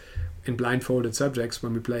research, is in blindfolded subjects.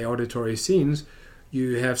 When we play auditory scenes,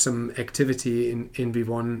 you have some activity in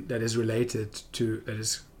V1 that is related to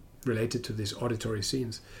these auditory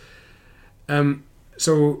scenes.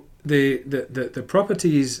 So the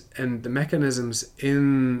properties and the mechanisms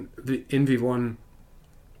in V1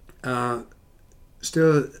 are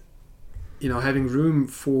still, having room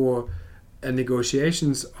for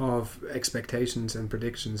negotiations of expectations and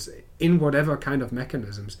predictions in whatever kind of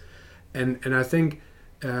mechanisms. And I think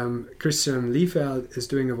Christian Liefeld is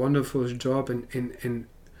doing a wonderful job in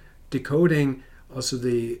decoding also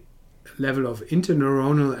the level of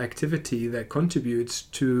interneuronal activity that contributes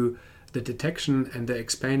to the detection and the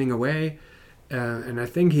explaining away. And I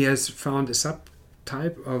think he has found a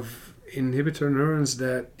subtype of inhibitor neurons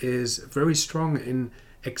that is very strong in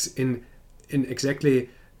exactly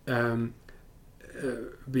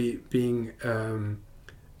being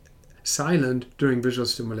silent during visual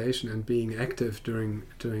stimulation and being active during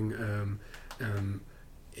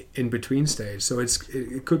in between stage. So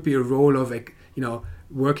it could be a role of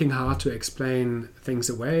working hard to explain things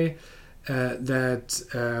away that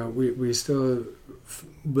we still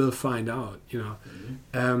will find out.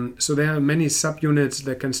 So there are many subunits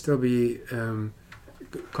that can still be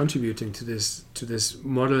contributing to this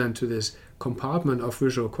model and to this compartment of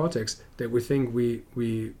visual cortex that we think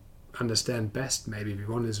we understand best. Maybe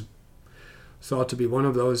V1 is thought to be one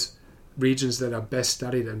of those regions that are best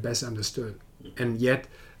studied and best understood, and yet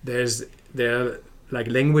there are like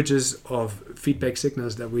languages of feedback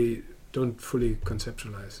signals that we don't fully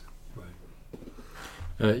conceptualize.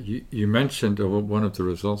 You mentioned one of the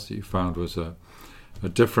results that you found was a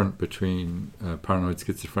difference between paranoid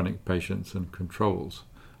schizophrenic patients and controls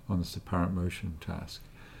on this apparent motion task.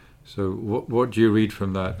 So what do you read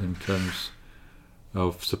from that in terms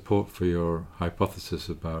of support for your hypothesis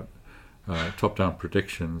about top-down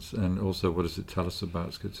predictions, and also what does it tell us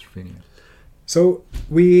about schizophrenia? So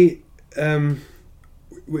we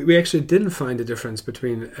actually didn't find a difference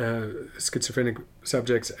between schizophrenic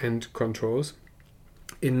subjects and controls,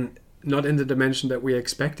 not in the dimension that we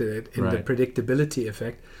expected it, in the predictability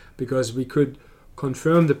effect, because we could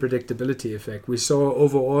confirm the predictability effect. We saw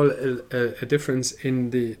overall a difference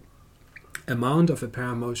in the amount of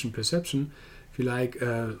apparent motion perception, if you like,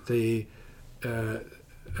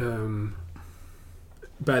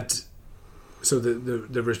 but so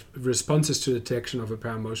the responses to detection of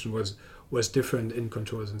apparent motion was different in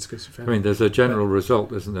controls and schizophrenia. I mean, there's a general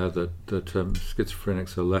result, isn't there, that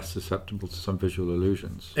schizophrenics are less susceptible to some visual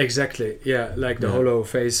illusions. Exactly, yeah, like the hollow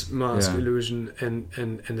face mask illusion,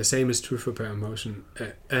 and the same is true for apparent motion.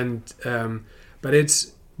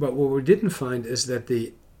 But what we didn't find is that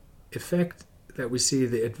the effect that we see,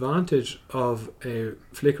 the advantage of a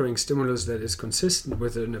flickering stimulus that is consistent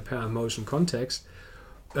with an apparent motion context,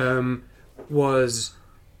 was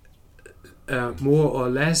more or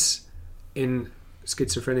less in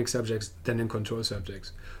schizophrenic subjects than in control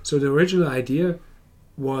subjects. So the original idea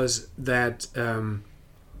was that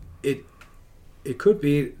it could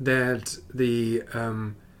be that the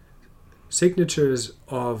signatures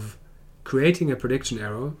of creating a prediction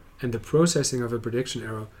error and the processing of a prediction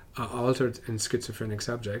error are altered in schizophrenic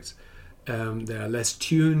subjects. They are less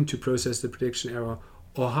tuned to process the prediction error,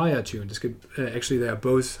 or higher tuned. Actually, they are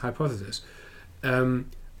both hypotheses.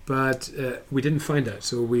 But we didn't find that,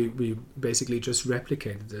 so we basically just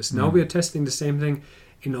replicated this. Now we are testing the same thing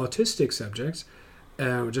in autistic subjects.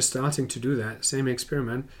 We're just starting to do that, same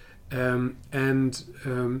experiment. And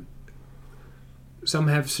some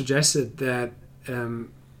have suggested that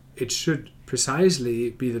it should precisely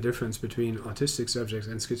be the difference between autistic subjects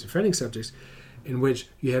and schizophrenic subjects, in which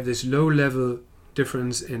you have this low-level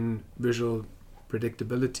difference in visual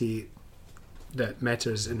predictability that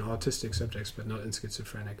matters in autistic subjects, but not in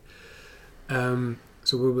schizophrenic. So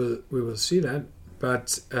we will see that.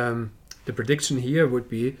 But the prediction here would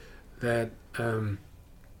be that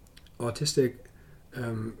autistic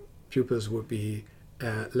pupils would be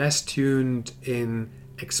less tuned in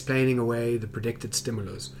explaining away the predicted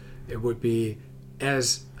stimulus. It would be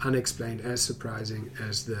as unexplained, as surprising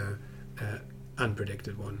as the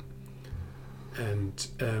unpredicted one. And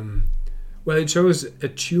it shows a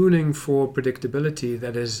tuning for predictability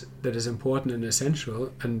that is important and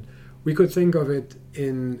essential. And we could think of it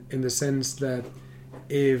in the sense that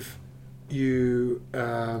if you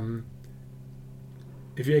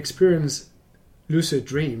experience lucid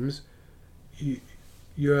dreams,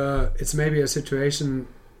 you it's maybe a situation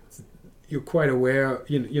you're quite aware,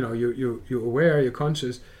 you're aware, you're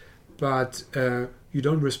conscious, but you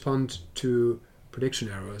don't respond to prediction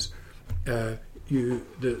errors.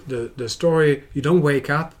 The story, you don't wake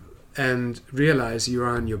up and realize you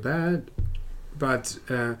are in your bed, but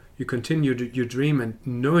you continue your dream, and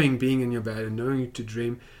knowing being in your bed and knowing to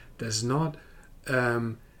dream does not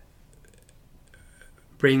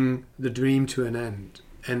bring the dream to an end.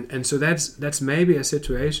 And so that's maybe a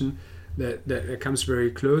situation that comes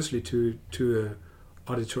very closely to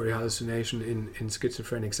auditory hallucination in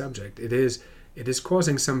schizophrenic subject. It is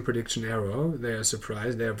causing some prediction error. They are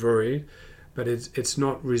surprised, they are worried, but it's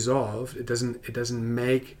not resolved. It doesn't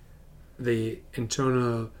make the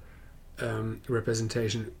internal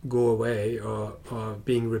representation go away or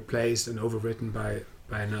being replaced and overwritten by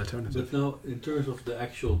an alternative. But now, in terms of the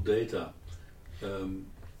actual data, in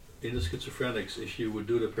the schizophrenics, if you would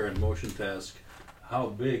do the parent motion task, how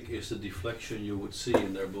big is the deflection you would see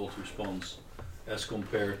in their bolt response as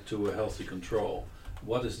compared to a healthy control?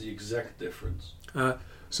 What is the exact difference?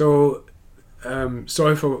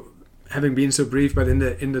 Sorry for having been so brief, but in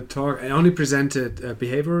the talk I only presented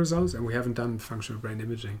behavioral results, and we haven't done functional brain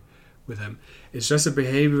imaging with them. It's just a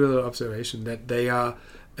behavioral observation that they are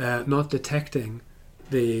not detecting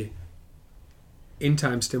the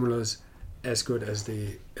in-time stimulus as good as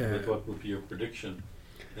the... But what would be your prediction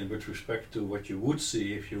in with respect to what you would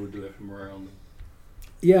see if you would do fMRI on them?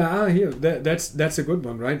 Yeah, that's a good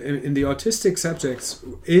one, right? In the autistic subjects,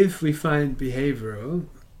 if we find behavioral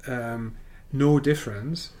no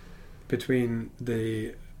difference between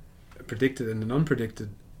the predicted and the non-predicted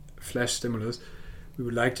flash stimulus, we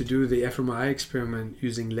would like to do the fMRI experiment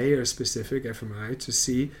using layer-specific fMRI to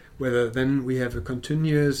see whether then we have a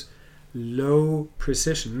continuous low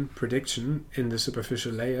precision prediction in the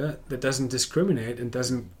superficial layer that doesn't discriminate and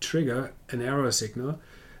doesn't trigger an error signal.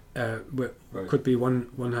 Right. Could be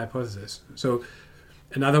one hypothesis. So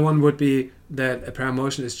another one would be that apparent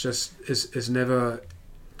motion is never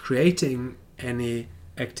creating any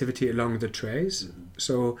activity along the trace,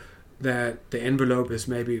 so that the envelope is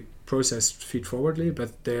maybe processed feed-forwardly,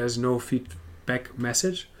 but there's no feedback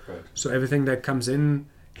message. Right. So everything that comes in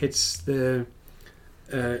hits the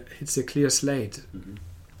clear slate. Mm-hmm.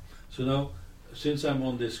 So now, since I'm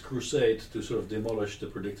on this crusade to sort of demolish the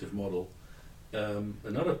predictive model,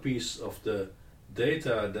 another piece of the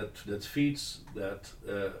data that feeds that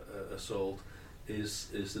assault is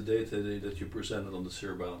the data that you presented on the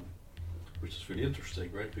cerebellum, which is really interesting,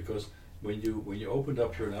 right? Because when you opened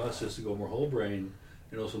up your analysis to go more whole brain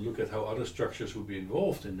and also look at how other structures would be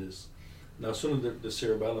involved in this, now suddenly the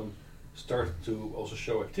cerebellum started to also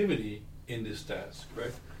show activity in this task,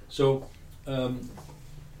 right? So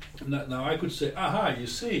now I could say, aha, you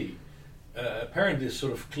see, apparently this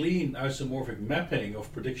sort of clean isomorphic mapping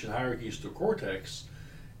of prediction hierarchies to cortex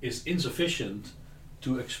is insufficient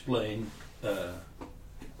to explain the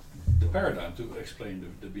paradigm, to explain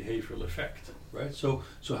the behavioral effect, right? So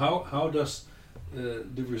how does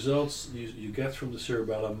the results you get from the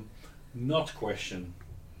cerebellum not question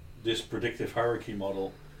this predictive hierarchy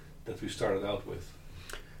model that we started out with?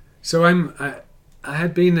 So I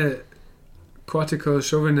had been a cortical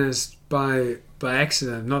chauvinist by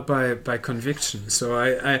accident, not by conviction.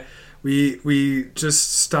 So we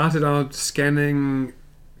just started out scanning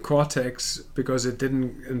cortex because it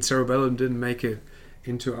didn't, and cerebellum didn't make it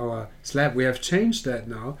into our slab. We have changed that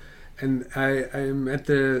now, and I'm at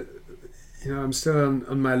the, I'm still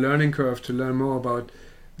on my learning curve to learn more about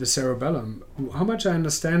the cerebellum. How much I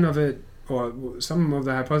understand of it, or some of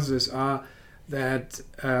the hypotheses are that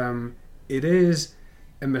it is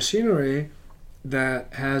a machinery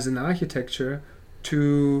that has an architecture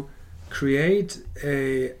to create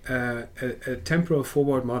a temporal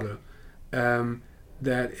forward model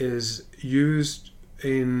that is used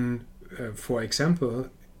in, for example,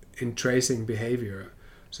 in tracing behavior.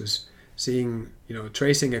 So seeing,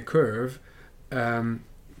 tracing a curve,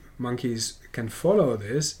 monkeys can follow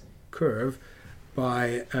this curve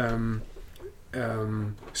by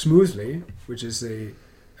smoothly, which is a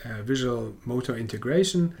visual motor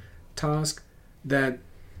integration task, that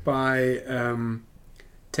by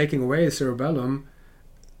taking away the cerebellum,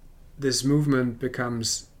 this movement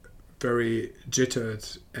becomes very jittered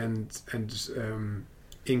and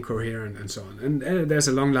incoherent and so on. And there's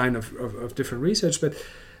a long line of different research, but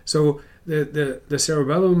so the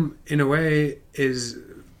cerebellum in a way is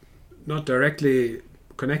not directly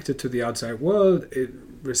connected to the outside world. It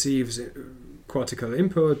receives cortical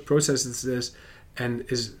input, processes this, and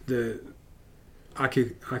is the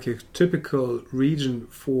archetypical region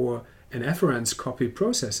for an afferents copy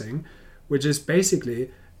processing, which is basically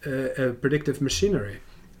a predictive machinery.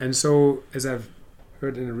 And so, as I've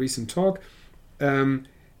heard in a recent talk,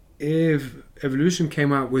 if evolution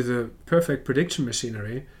came out with a perfect prediction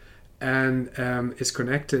machinery and is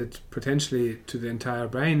connected potentially to the entire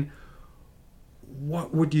brain,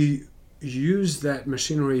 what would you use that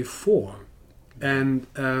machinery for? And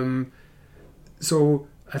so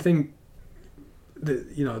I think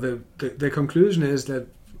the conclusion is that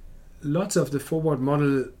lots of the forward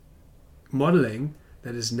modeling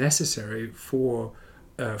that is necessary for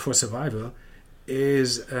survival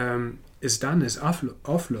is done, is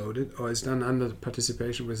offloaded, or is done under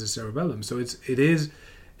participation with the cerebellum. So it is,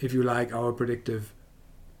 if you like, our predictive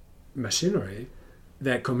machinery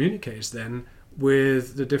that communicates then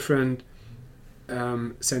with the different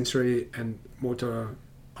sensory and motor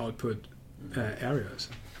output areas.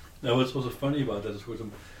 Now, what's also funny about that is with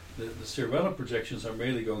the cerebellum projections are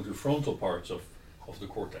mainly going to frontal parts of the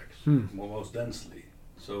cortex, most densely.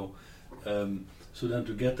 So then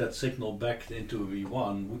to get that signal back into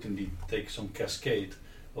V1 would indeed take some cascade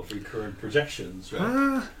of recurrent projections,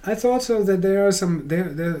 right? I thought so, that there are some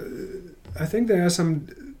I think there are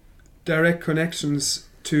some direct connections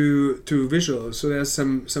to visual. So there's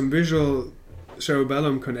some visual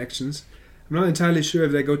cerebellum connections. I'm not entirely sure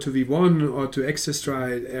if they go to V1 or to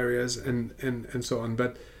extrastriate areas and so on,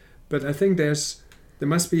 but I think there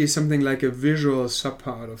must be something like a visual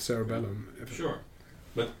subpart of cerebellum. Sure,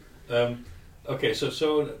 but okay. So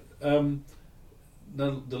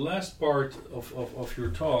the last part of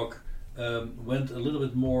your talk went a little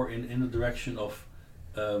bit more in the direction of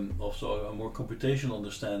sort of a more computational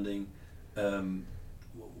understanding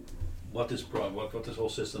what this whole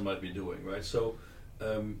system might be doing, right? So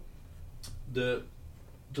the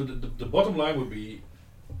bottom line would be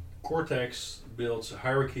Cortex builds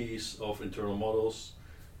hierarchies of internal models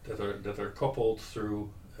that are coupled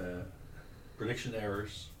through prediction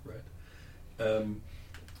errors, right?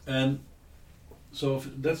 And so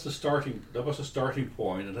that was the starting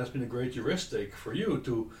point, and has been a great heuristic for you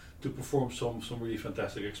to perform some really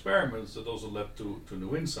fantastic experiments that also led to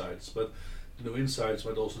new insights. But the new insights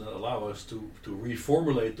might also then allow us to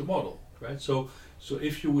reformulate the model, right? So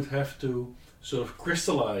if you would have to sort of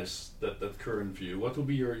crystallize that current view, what would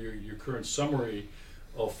be your current summary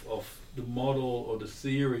of the model or the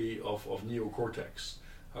theory of neocortex?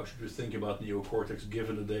 How should we think about neocortex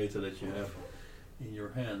given the data that you have in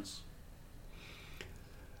your hands?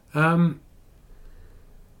 I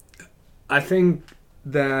think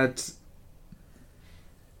that,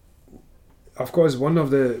 of course, one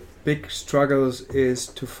of the big struggles is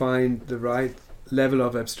to find the right level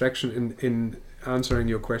of abstraction in answering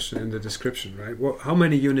your question in the description, right? How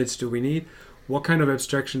many units do we need? What kind of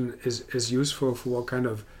abstraction is useful for what kind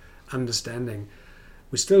of understanding?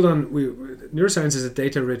 We still don't. Neuroscience is a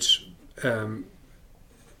data-rich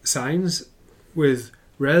science with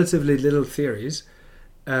relatively little theories.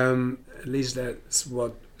 At least that's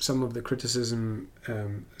what some of the criticism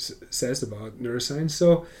says about neuroscience.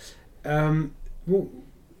 So,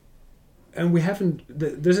 and we haven't.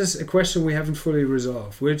 This is a question we haven't fully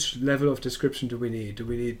resolved. Which level of description do we need? Do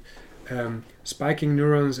we need spiking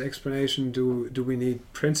neurons explanation? Do we need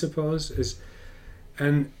principles?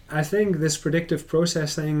 And I think this predictive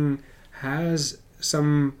processing has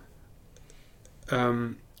some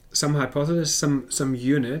hypothesis, some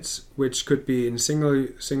units, which could be in single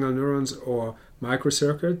neurons or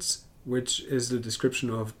microcircuits, which is the description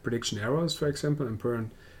of prediction errors, for example,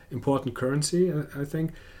 important currency, I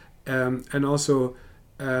think, and also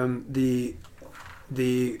the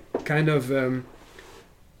kind of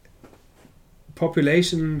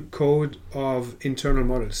population code of internal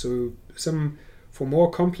models. So for more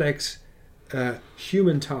complex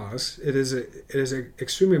human tasks, it is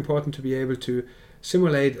extremely important to be able to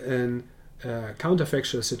simulate an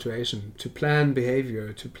counterfactual situation, to plan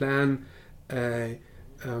behavior, to plan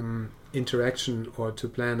interaction, or to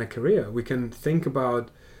plan a career. We can think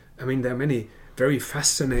about, there are many very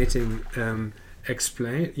fascinating how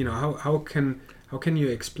can you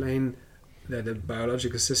explain that a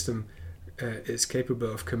biological system is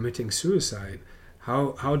capable of committing suicide?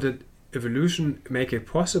 How did evolution make it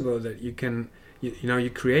possible that you can you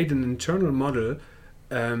create an internal model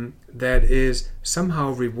that is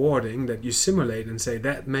somehow rewarding, that you simulate and say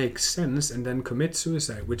that makes sense, and then commit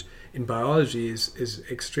suicide, which in biology is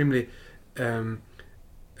extremely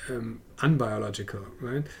unbiological,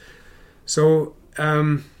 right? So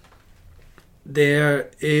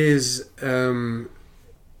there is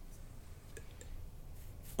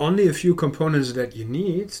only a few components that you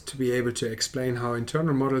need to be able to explain how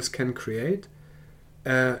internal models can create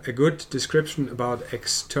a good description about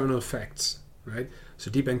external facts, right? So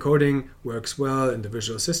deep encoding works well in the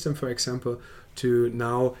visual system, for example, to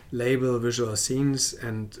now label visual scenes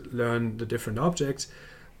and learn the different objects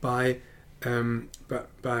by coming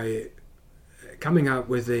up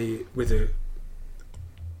with a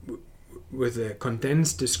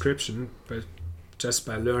condensed description, but just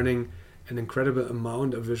by learning an incredible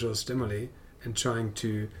amount of visual stimuli and trying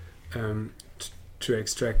to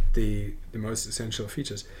extract the most essential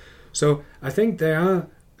features. So I think there are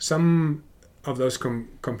some of those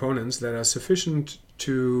components that are sufficient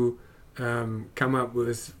to come up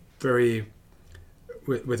with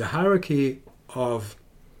with a hierarchy of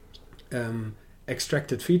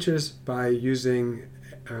extracted features by using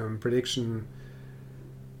prediction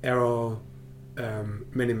error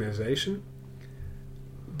minimization.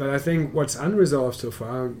 But I think what's unresolved so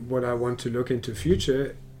far, what I want to look into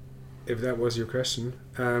future, if that was your question,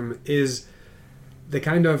 is the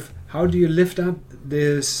kind of how do you lift up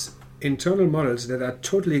this internal models that are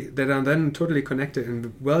then totally connected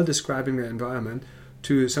and well describing the environment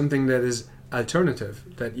to something that is alternative,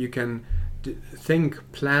 that you can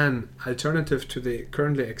plan alternative to the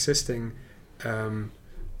currently existing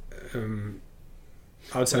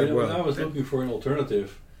outside world. I was looking for an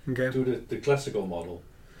alternative to the classical model.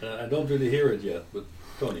 I don't really hear it yet, but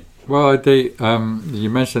Tony. Well, you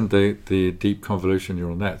mentioned the deep convolution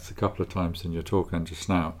neural nets a couple of times in your talk and just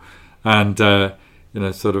now, and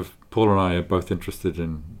sort of Paul and I are both interested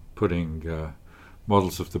in putting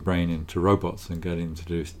models of the brain into robots and getting to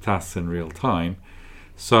do tasks in real time.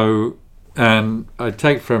 So, and I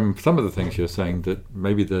take from some of the things you're saying that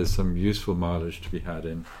maybe there's some useful mileage to be had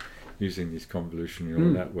in using these convolution neural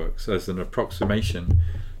networks as an approximation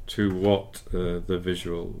to what the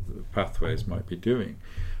visual pathways might be doing.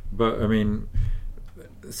 But I mean,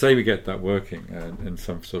 say we get that working in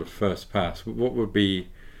some sort of first pass, what would be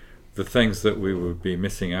the things that we would be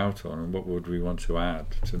missing out on, and what would we want to add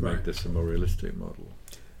to make this a more realistic model?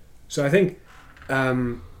 So I think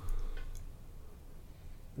the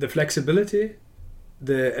flexibility,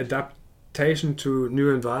 the adaptation to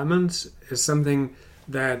new environments is something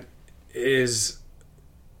that is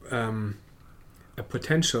a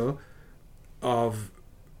potential of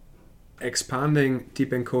expanding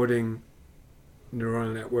deep encoding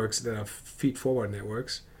neuronal networks that are feed-forward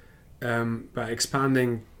networks by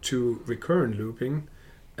expanding to recurrent looping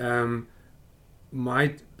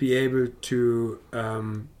might be able to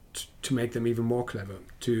make them even more clever.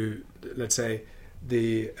 To, let's say,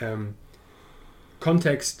 the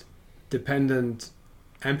context-dependent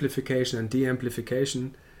amplification and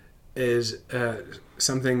de-amplification is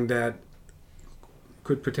something that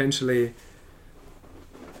could potentially,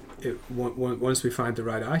 once we find the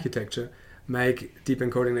right architecture, make deep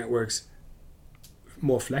encoding networks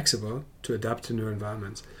more flexible to adapt to new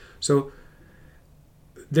environments. So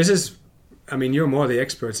this is, I mean, you're more the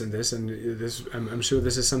experts in this, and this, I'm sure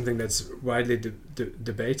this is something that's widely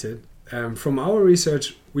debated. From our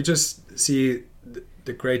research, we just see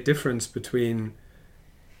the great difference between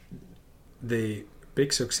the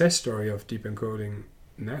big success story of deep encoding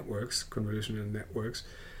networks, convolutional networks,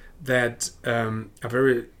 that are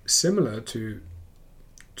very similar to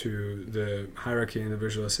the hierarchy in the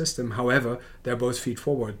visual system. However, they're both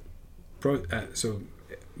feed-forward, so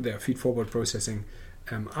they're feed-forward processing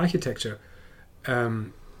architecture,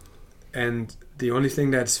 and the only thing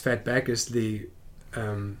that's fed back is the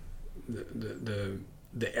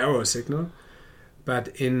error signal. But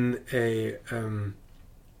in a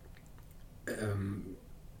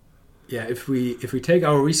if we take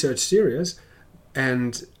our research serious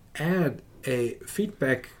and add a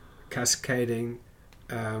feedback cascading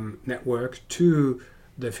network to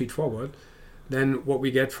the feed-forward, then what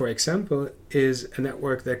we get, for example, is a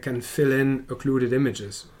network that can fill in occluded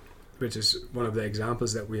images, which is one of the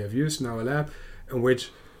examples that we have used in our lab, in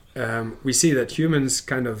which we see that humans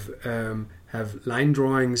kind of have line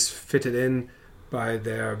drawings fitted in by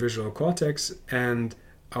their visual cortex, and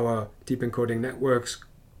our deep encoding networks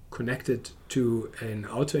connected to an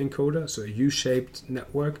autoencoder, so a U-shaped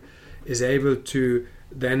network, is able to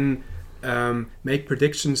then make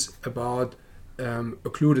predictions about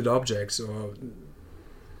occluded objects or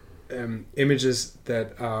images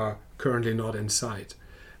that are currently not in sight.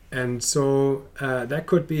 And so that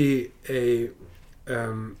could be an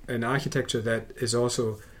architecture that is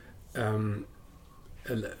also that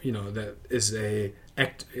is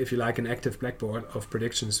if you like, an active blackboard of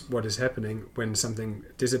predictions, what is happening when something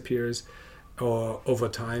disappears or over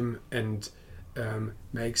time, and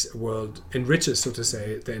makes a world, enriches, so to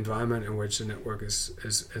say, the environment in which the network is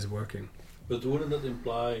working. But wouldn't that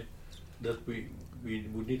imply that we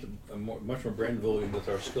would need much more brain volume, that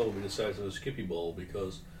our skull would be the size of a skippy ball,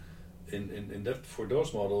 because in that for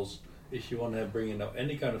those models, if you want to bring in now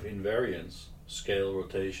any kind of invariance, scale,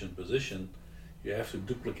 rotation, position, you have to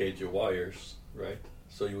duplicate your wires, right?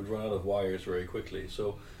 So you would run out of wires very quickly.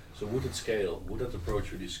 So would it scale? Would that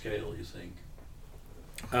approach really scale, you think?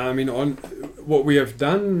 I mean, on what we have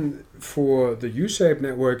done for the U-shaped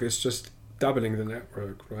network is just doubling the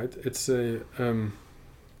network, right? It's a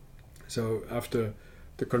so after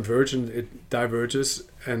the convergence, it diverges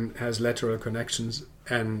and has lateral connections,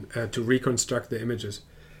 and to reconstruct the images,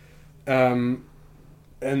 and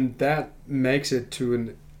that makes it to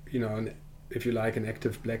an if you like, an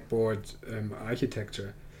active blackboard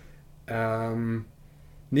architecture.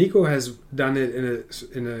 Nico has done it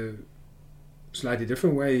in a slightly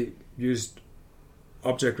different way, used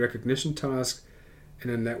object recognition tasks in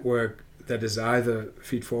a network that is either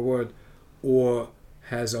feed forward or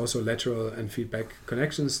has also lateral and feedback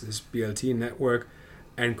connections, this BLT network,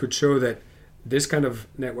 and could show that this kind of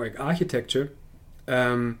network architecture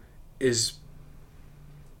is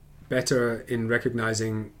better in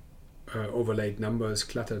recognizing overlaid numbers,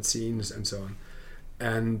 cluttered scenes, and so on.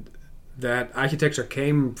 And that architecture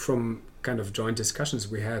came from kind of joint discussions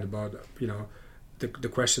we had about, the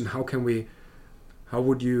question, how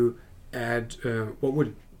would you add, what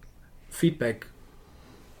would feedback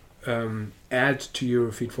add to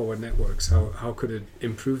your feed-forward networks? How could it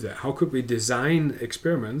improve that? How could we design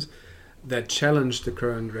experiments that challenge the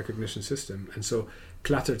current recognition system? And so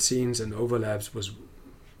cluttered scenes and overlaps was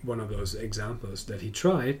one of those examples that he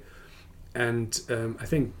tried. And I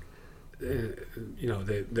think, the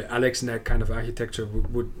AlexNet kind of architecture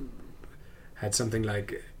would had something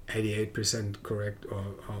like 88% correct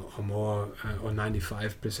or more, or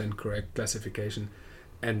 95% correct classification,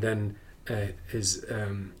 and then his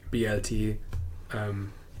BLT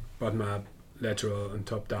bottom up, lateral, and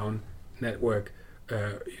top down network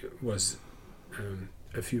was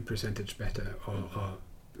a few percentage better, or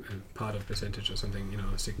part of percentage or something,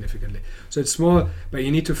 significantly. So it's small, but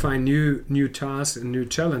you need to find new tasks and new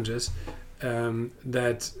challenges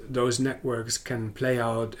that those networks can play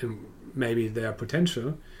out in maybe their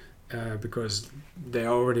potential, because they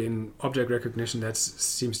are already in object recognition. That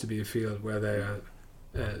seems to be a field where they are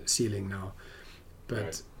ceiling now.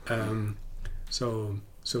 But so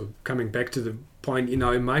coming back to the point, it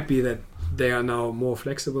might be that they are now more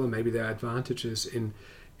flexible. Maybe there are advantages in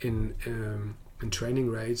training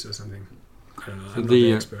rates or something. I don't know. I'm not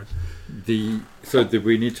the expert. So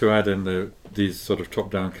we need to add in these sort of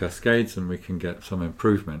top-down cascades, and we can get some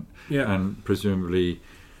improvement, and presumably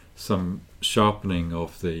some sharpening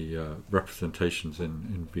of the representations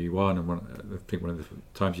in V1. And I think one of the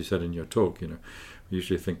times you said in your talk, we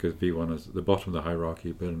usually think of V1 as the bottom of the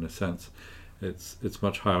hierarchy, but in a sense, it's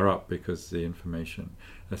much higher up because the information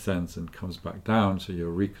ascends and comes back down. So you're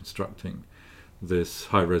reconstructing this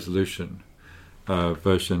high-resolution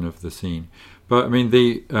version of the scene. But I mean,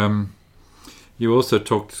 you also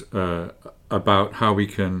talked about how we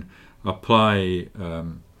can apply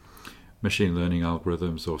machine learning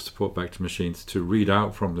algorithms or support vector machines to read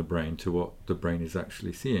out from the brain to what the brain is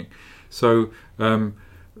actually seeing. So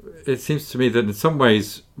it seems to me that in some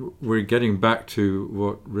ways we're getting back to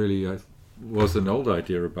what really was an old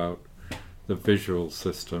idea about the visual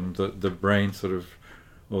system, that the brain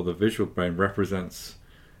or the visual brain represents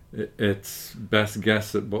its best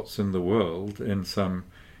guess at what's in the world in some,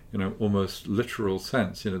 almost literal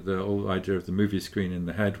sense. The old idea of the movie screen in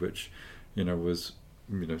the head, which, was,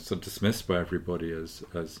 sort of dismissed by everybody as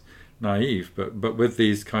naive. But with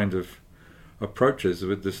these kind of approaches,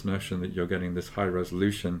 with this notion that you're getting this high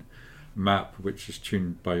resolution map, which is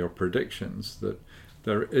tuned by your predictions, that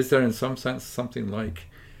there is in some sense something like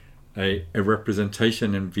a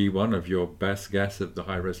representation in V1 of your best guess at the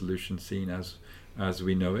high resolution scene as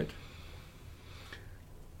we know it?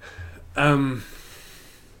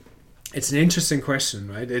 It's an interesting question,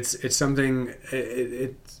 right? It's something.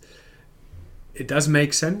 It does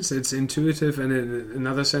make sense. It's intuitive, and in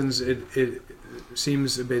another sense, it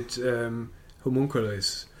seems a bit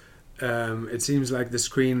homunculus. It seems like the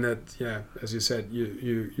screen that, as you said,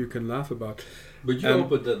 you can laugh about. But you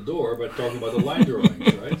opened that door by talking about the line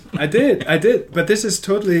drawings, right? I did. But this is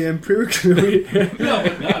totally empirical. No,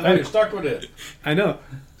 but now you're stuck with it. I know.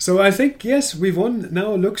 So I think, yes, V1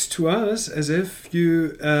 now looks to us as if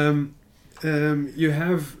you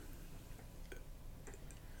have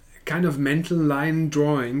kind of mental line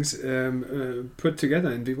drawings put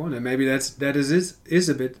together in V1, and maybe that is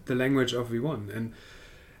a bit the language of V1. And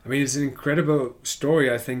I mean, it's an incredible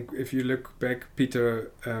story. I think if you look back, Peter.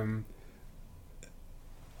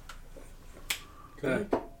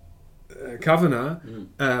 Kavanagh,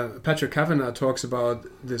 Patrick Kavanagh talks about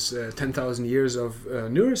this 10,000 years of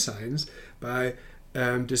neuroscience by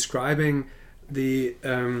describing the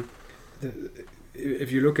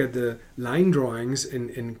if you look at the line drawings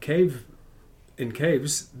in caves,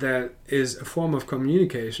 that is a form of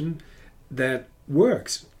communication that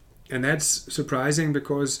works, and that's surprising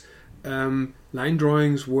because line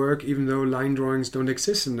drawings work even though line drawings don't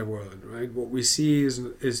exist in the world, right? What we see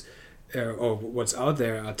is or what's out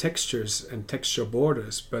there are textures and texture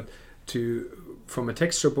borders, but from a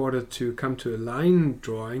texture border to come to a line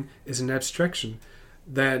drawing is an abstraction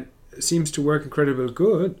that seems to work incredibly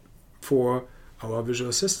good for our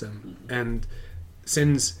visual system. And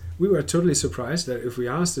since we were totally surprised that if we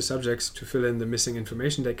asked the subjects to fill in the missing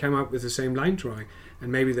information, they came up with the same line drawing.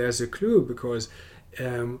 And maybe there's a clue because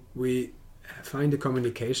we find a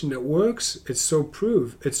communication that works. It's so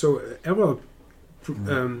error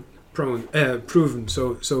proven.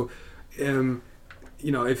 So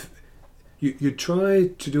if you try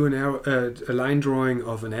to do a line drawing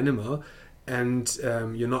of an animal and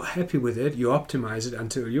you're not happy with it, you optimize it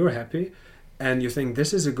until you're happy, and you think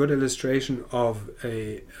this is a good illustration of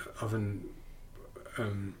an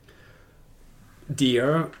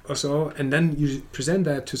deer or so, and then you present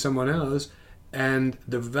that to someone else, and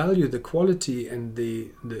the value, the quality, and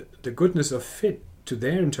the goodness of fit to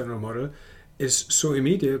their internal model is so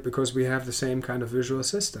immediate because we have the same kind of visual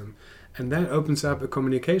system, and that opens up a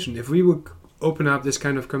communication. If we would open up this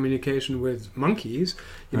kind of communication with monkeys,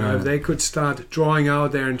 if they could start drawing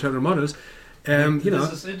out their internal models, this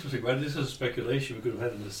is interesting, right? This is a speculation we could have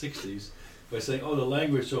had in the 60s by saying, the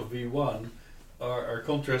language of V1 are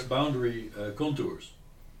contrast boundary contours,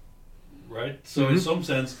 right? So in some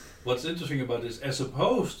sense, what's interesting about this, as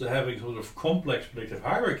opposed to having sort of complex predictive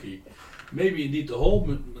hierarchy, maybe indeed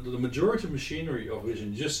the majority of machinery of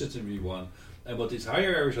vision just sits in V1, and what these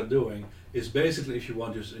higher areas are doing is basically, if you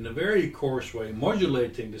want, just in a very coarse way,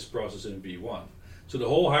 modulating this process in V1. So the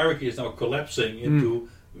whole hierarchy is now collapsing into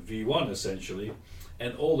V1 essentially,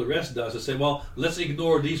 and all the rest does is say, well, let's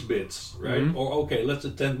ignore these bits, right? Or okay, let's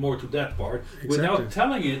attend more to that part, without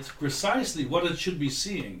telling it precisely what it should be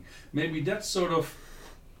seeing. Maybe that's sort of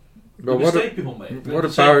the mistake people make. What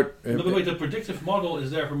about... the predictive model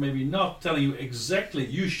is therefore maybe not telling you exactly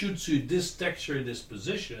you should see this texture in this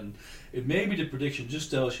position. It may be the prediction just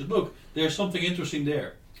tells you, look, there's something interesting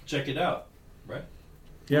there. Check it out, right?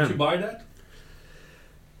 Yeah. Would you buy that?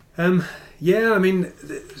 I mean,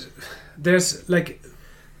 there's like,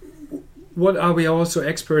 what are we also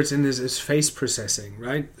experts in is face processing,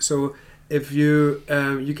 right? So if you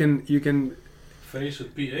can face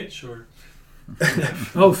with PH or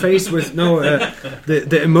face with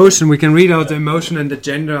the emotion. We can read out the emotion and the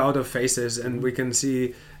gender out of faces, and we can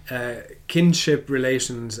see kinship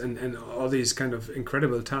relations and all these kind of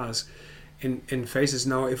incredible tasks in faces.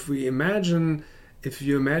 Now, if you imagine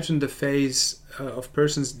the face of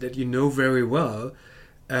persons that you know very well,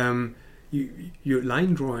 your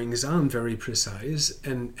line drawings aren't very precise,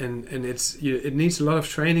 and it needs a lot of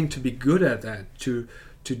training to be good at that, to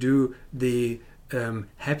do the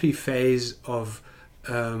happy face of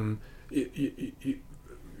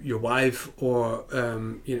your wife, or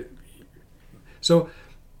so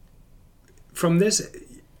from this.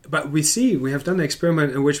 But we have done an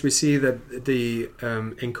experiment in which we see that the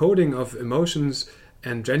encoding of emotions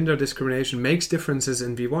and gender discrimination makes differences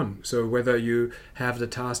in V1. So whether you have the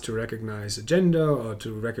task to recognize a gender or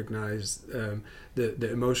to recognize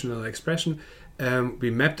the emotional expression, we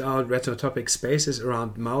mapped out retinotopic spaces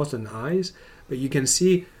around mouth and eyes, but you can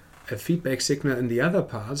see a feedback signal in the other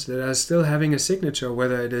parts that are still having a signature,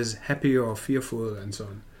 whether it is happy or fearful and so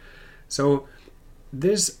on. So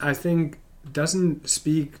this, I think, doesn't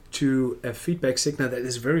speak to a feedback signal that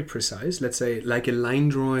is very precise, let's say like a line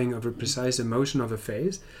drawing of a precise emotion of a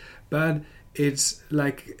face, but it's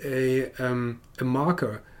like a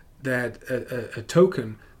marker, that a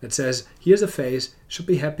token that says, here's a face, should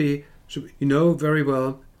be happy, you know very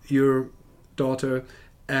well your daughter,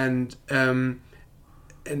 and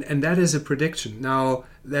that is a prediction. Now,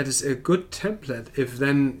 that is a good template if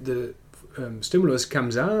then the stimulus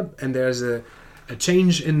comes up and there's a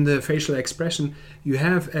change in the facial expression. You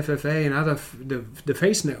have FFA and other the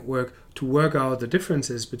face network to work out the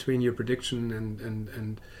differences between your prediction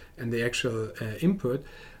and the actual input,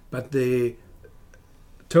 but the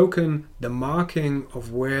token, the marking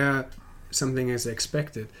of where something is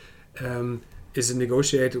expected, is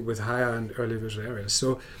negotiated with higher and early visual areas.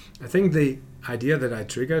 So I think the idea that I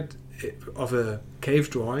triggered of a cave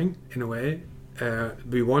drawing, in a way,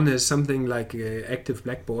 V1 is something like an active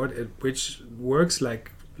blackboard, which works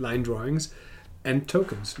like line drawings and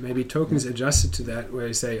tokens. Maybe tokens adjusted to that, where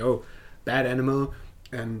you say, bad animal,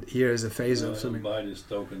 and here is a phase of something. Buy this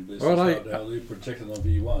token business. Well, How do you protect it on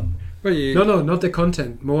V1? Well, No, not the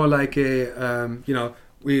content. More like a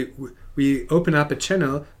we open up a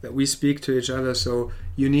channel that we speak to each other. So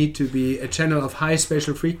you need to be a channel of high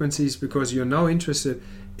spatial frequencies because you're now interested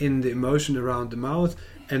in the emotion around the mouth,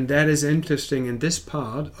 and that is interesting in this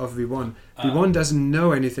part of V1. V1 doesn't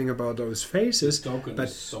know anything about those phases. The token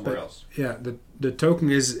is somewhere else. Yeah, the token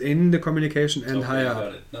is in the communication and higher got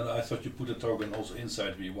up. it. No, I thought you put the token also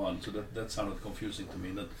inside V1, so that sounded confusing to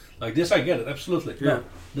me. Like this, I get it absolutely. Yeah.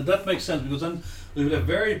 No, that makes sense because then we would have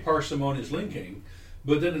very parsimonious linking,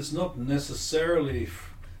 but then it's not necessarily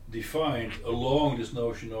defined along this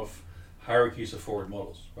notion of hierarchies of forward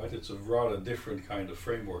models, right? It's a rather different kind of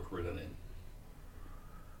framework we're then in.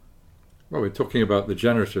 Well, we're talking about the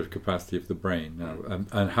generative capacity of the brain now,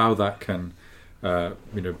 and how that can,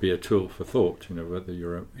 be a tool for thought. Whether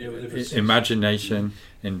you're imagination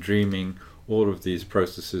and dreaming, all of these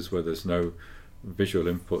processes where there's no visual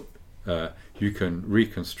input, you can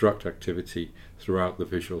reconstruct activity throughout the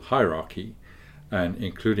visual hierarchy, and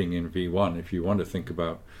including in V1. If you want to think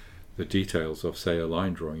about the details of, say, a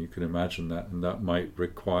line drawing, you can imagine that, and that might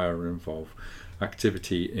require or involve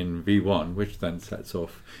activity in V1, which then sets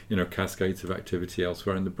off, cascades of activity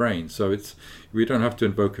elsewhere in the brain. So we don't have to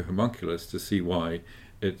invoke a homunculus to see why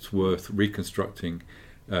it's worth reconstructing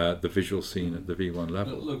the visual scene at the V1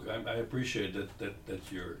 level. Look, I appreciate that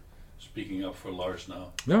you're speaking up for Lars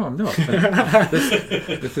now. No, I'm not.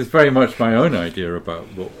 This is very much my own idea about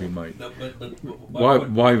what we might,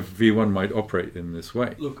 why V1 might operate in this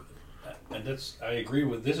way. Look, and I agree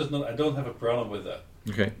with this. I don't have a problem with that.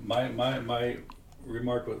 Okay. My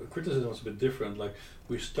remark with criticism was a bit different. Like,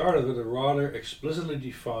 we started with a rather explicitly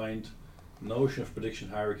defined notion of prediction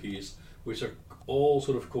hierarchies, which are all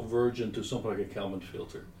sort of convergent to something like a Kalman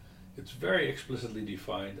filter. It's very explicitly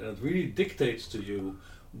defined, and it really dictates to you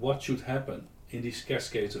what should happen in these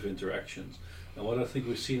cascades of interactions. And what I think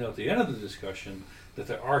we've seen at the end of the discussion, that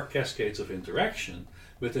there are cascades of interaction,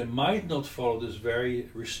 but they might not follow this very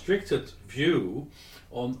restricted view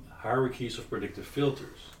on hierarchies of predictive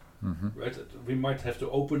filters. Mm-hmm. Right? We might have to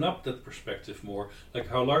open up that perspective more, like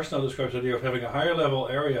how Lars now describes the idea of having a higher level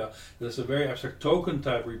area that's a very abstract token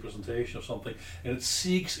type representation of something, and it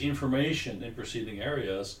seeks information in preceding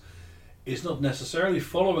areas, is not necessarily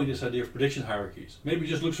following this idea of prediction hierarchies. Maybe it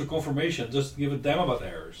just looks for confirmation, doesn't give a damn about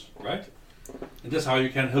errors, right? And that's how you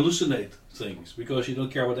can hallucinate things, because you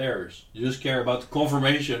don't care about errors. You just care about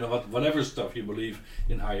confirmation about whatever stuff you believe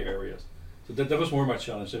in higher areas. So that was more my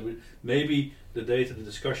challenge. So maybe the data, the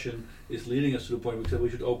discussion is leading us to the point where we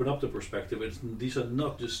should open up the perspective. These are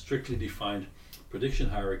not just strictly defined prediction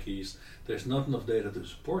hierarchies. There's not enough data to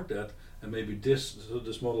support that, and maybe this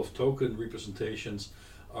model of token representations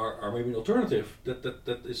are maybe an alternative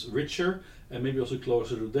that is richer and maybe also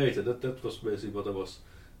closer to data. That was basically what I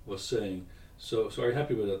was saying. So are you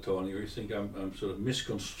happy with that, Tony, or you think I'm sort of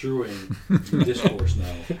misconstruing the discourse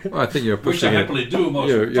now? Well, I think you're pushing which I happily do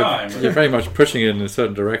most of the time. You're very much pushing it in a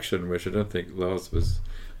certain direction, which I don't think Lars was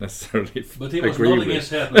necessarily But he was agree nodding with. his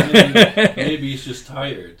head. Maybe he's just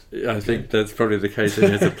tired. I think that's probably the case, and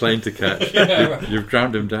he has a plane to catch. Yeah, right. You've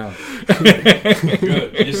drowned him down.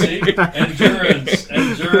 Good. You see?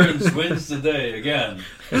 Endurance wins the day again.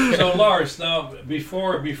 So Lars, now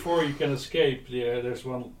before you can escape, there's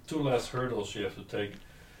two last hurdles you have to take.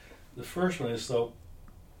 The first one is, so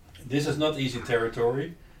this is not easy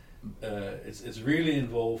territory. It's really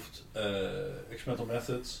involved experimental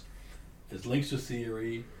methods. It's linked to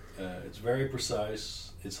theory. It's very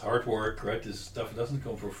precise. It's hard work, right? This stuff doesn't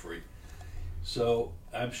come for free. So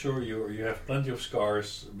I'm sure you have plenty of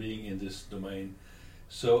scars being in this domain.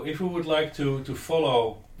 So if we would like to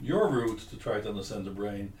follow your route to try to understand the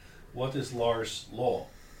brain, what is Lars' law?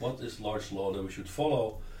 What is Lars' law that we should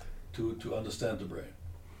follow to understand the brain?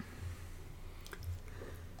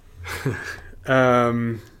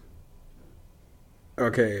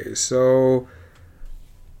 Okay, so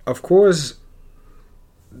of course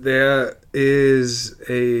there is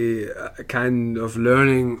a kind of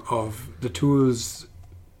learning of the tools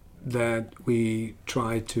that we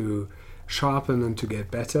try to sharpen and to get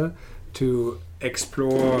better, to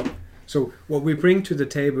explore. So what we bring to the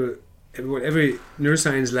table, what every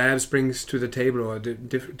neuroscience labs brings to the table, or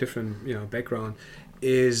different background,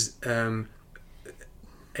 is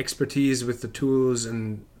expertise with the tools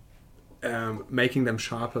and making them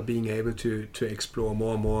sharper, being able to explore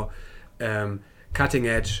more and more cutting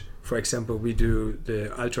edge. For example, we do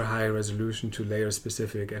the ultra high resolution to layer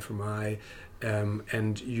specific fMRI,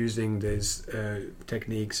 and using these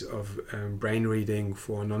techniques of brain reading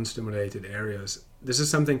for non-stimulated areas this is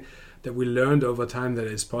something that we learned over time that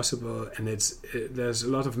is possible, and there's a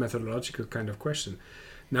lot of methodological kind of question.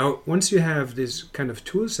 Now, once you have this kind of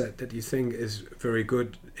tool set that you think is very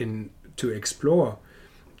good to explore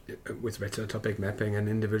with vector topic mapping and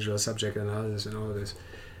individual subject analysis and all of this,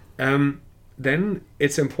 then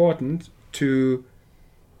it's important to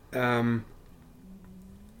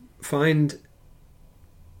find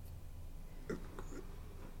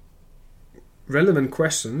relevant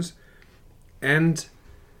questions and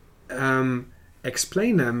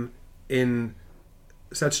explain them in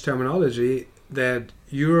such terminology that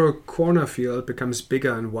your corner field becomes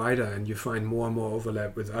bigger and wider, and you find more and more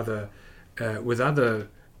overlap with other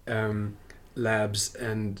labs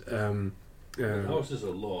and. How is this a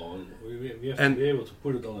law? We have to be able to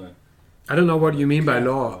put it on a. I don't know what you mean by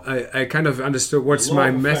law. I kind of understood what's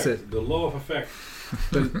my method. The law of effect,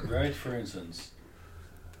 right? For instance.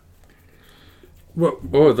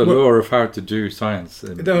 Or the law of how to do science.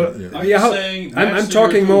 I'm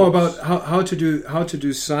talking more about how to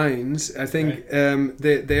do science. I think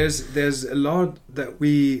there's a lot that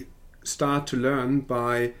we start to learn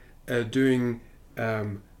by doing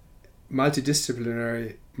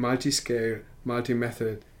multidisciplinary, multi-scale,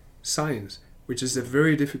 multi-method science, which is a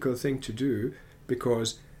very difficult thing to do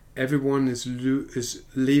because everyone is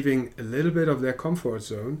leaving a little bit of their comfort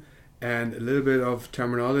zone and a little bit of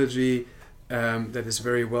terminology that is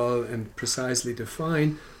very well and precisely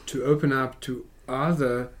defined to open up to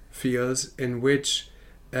other fields in which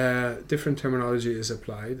different terminology is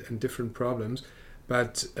applied and different problems.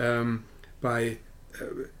 But by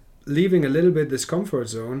leaving a little bit this comfort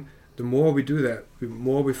zone, the more we do that, the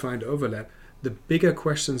more we find overlap, the bigger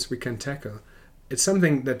questions we can tackle. It's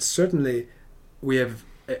something that certainly we have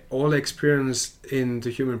all experienced in the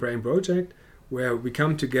Human Brain Project, where we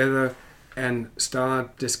come together and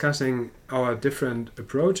start discussing our different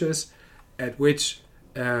approaches, at which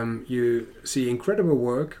you see incredible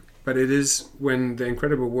work, but it is when the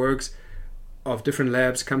incredible works of different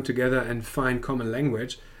labs come together and find common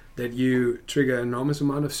language that you trigger an enormous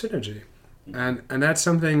amount of synergy. And that's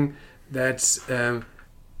something that's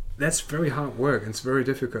very hard work, and it's very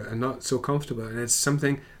difficult and not so comfortable, and it's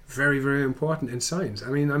something very, very important in science. I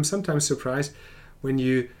mean, I'm sometimes surprised when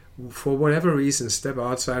you, for whatever reason, step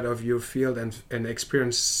outside of your field and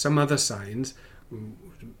experience some other science,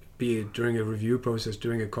 be it during a review process,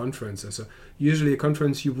 during a conference. So usually a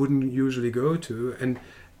conference you wouldn't usually go to,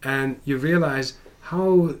 and you realize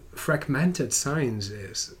how fragmented science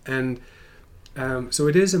is. And so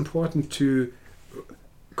it is important to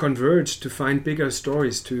converge, to find bigger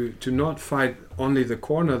stories, to not fight only the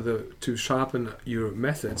corner to sharpen your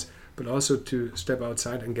methods, but also to step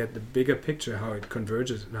outside and get the bigger picture, how it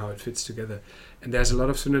converges and how it fits together. And there's a lot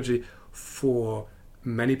of synergy for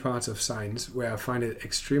many parts of science where I find it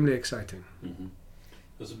extremely exciting. Mm-hmm.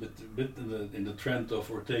 There's a bit in the trend of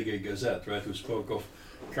Ortega y Gasset, right, who spoke of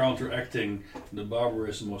counteracting the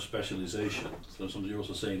barbarism of specialization. So sometimes you're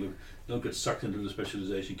also saying, look, don't get sucked into the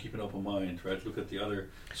specialization, keep an open mind, right? Look at the other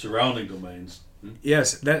surrounding domains.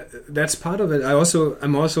 Yes, that's part of it.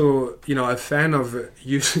 I'm also a fan of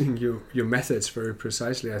using your methods very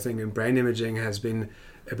precisely. I think in brain imaging has been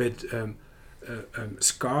a bit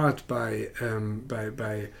scarred by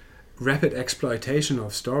rapid exploitation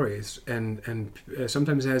of stories, and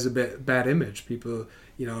sometimes it has a bad image. People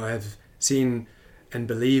have seen and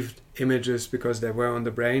believed images because they were on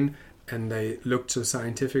the brain and they looked so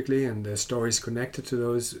scientifically, and the stories connected to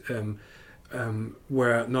those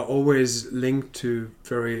were not always linked to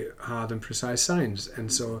very hard and precise science.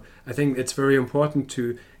 And so I think it's very important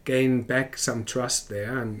to gain back some trust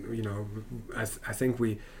there. And I think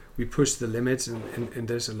we push the limits and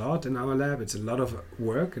there's a lot in our lab. It's a lot of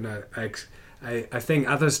work, and I think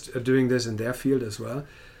others are doing this in their field as well.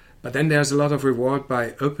 But then there's a lot of reward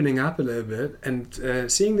by opening up a little bit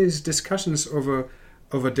and seeing these discussions over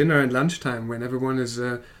dinner and lunchtime, when everyone is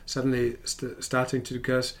suddenly starting to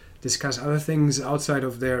discuss other things outside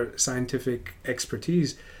of their scientific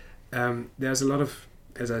expertise. There's a lot of,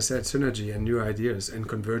 as I said, synergy and new ideas and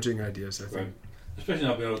converging ideas, I think. Right. Especially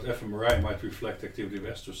now, that fMRI might reflect activity of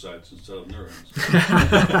astrocytes instead of neurons.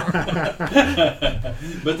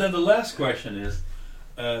 But then the last question is,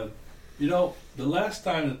 the last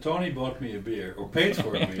time that Tony bought me a beer, or paid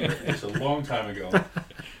for a beer, it's a long time ago.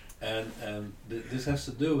 And this has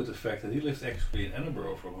to do with the fact that he lived actually in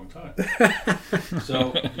Edinburgh for a long time.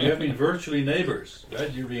 So you have been virtually neighbours,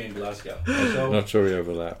 right? You being in Glasgow. So, not sure we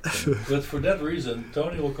overlap. But for that reason,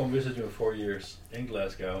 Tony will come visit you in 4 years in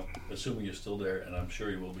Glasgow, assuming you're still there, and I'm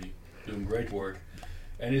sure you will be doing great work.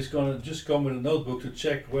 And he's going to just come with a notebook to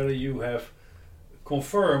check whether you have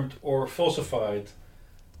confirmed or falsified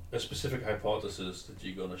a specific hypothesis that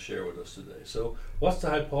you're going to share with us today. So what's the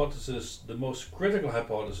hypothesis, the most critical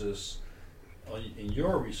hypothesis in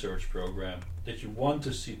your research program that you want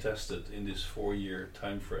to see tested in this 4-year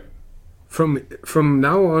time frame? From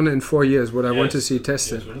now on in 4 years, what I want to see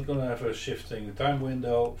tested. Yes, we're not going to have a shifting time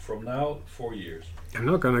window. From now, 4 years. I'm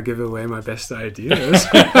not going to give away my best ideas.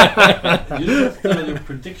 You don't have to tell your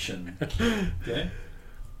prediction. Okay.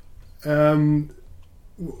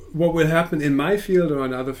 What will happen in my field or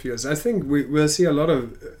in other fields? I think we'll see a lot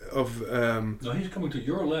of. No, he's coming to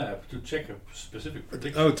your lab to check a specific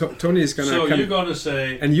prediction. Oh, Tony is going to come. So you're going to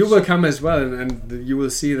say... And you will come as well, and you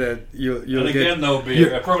will see that you'll and get... again, no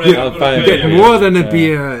beer. You get more than a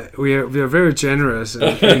beer. We are very generous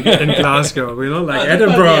in Glasgow. We're not like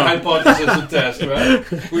Edinburgh. That might be a hypothesis to test,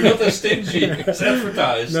 right? We're not as stingy. It's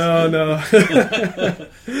advertised. No.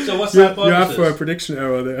 So what's the hypothesis? You have for a prediction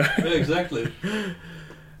error there. Yeah, exactly.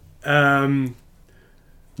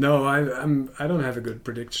 No, I don't have a good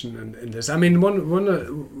prediction in this. I mean,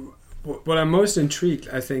 what I'm most intrigued,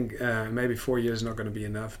 I think maybe 4 years is not going to be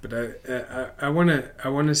enough, but I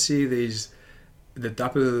want to see the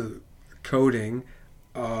double coding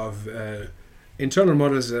of internal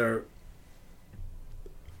models that are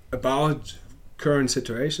about current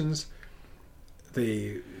situations.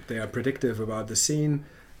 They are predictive about the scene,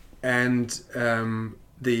 and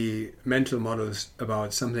the mental models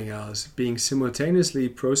about something else being simultaneously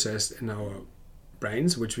processed in our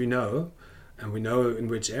brains, which we know, and we know in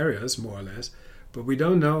which areas, more or less, but we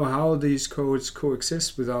don't know how these codes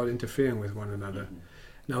coexist without interfering with one another. Mm-hmm.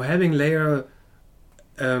 Now, having layer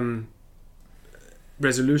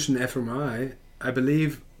resolution fMRI, I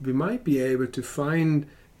believe we might be able to find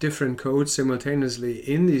different codes simultaneously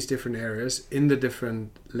in these different areas, in the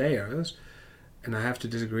different layers. And I have to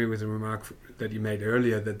disagree with the remark that you made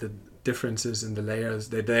earlier that the differences in the layers,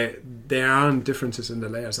 there aren't differences in the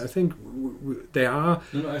layers. I think they are.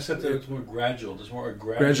 No, I said that it's more gradual. There's more a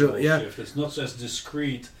gradual shift. It's not as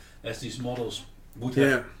discrete as these models would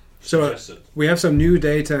have suggested. So we have some new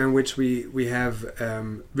data in which we have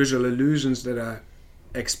visual illusions that are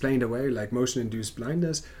explained away, like motion-induced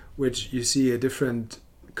blindness, which you see a different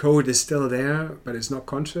code is still there, but it's not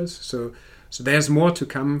conscious. So there's more to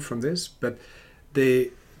come from this, but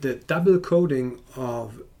the double coding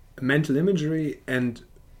of mental imagery and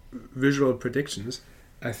visual predictions,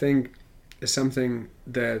 I think, is something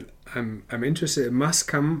that I'm interested in. It must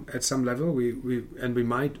come at some level. We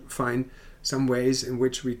might find some ways in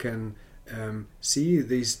which we can see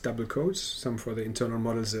these double codes, some for the internal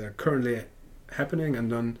models that are currently happening,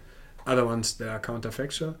 and then other ones that are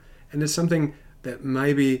counterfactual. And it's something that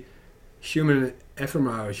maybe human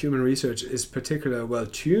fMRI or human research is particularly well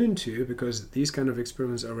tuned to, because these kind of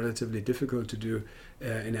experiments are relatively difficult to do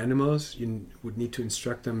in animals. You would need to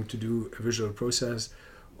instruct them to do a visual process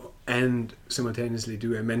and simultaneously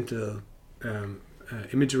do a mental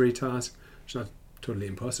imagery task. It's not totally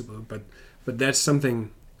impossible, but that's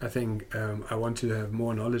something I think I want to have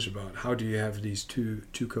more knowledge about. How do you have these two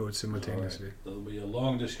codes simultaneously? Right. There'll be a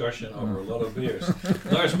long discussion over a lot of beers.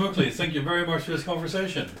 Lars Muckley, thank you very much for this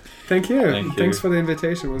conversation. Thank you. Thanks for the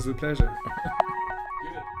invitation. It was a pleasure.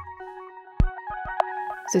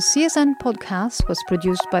 The CSN podcast was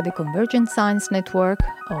produced by the Convergent Science Network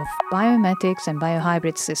of Biomimetics and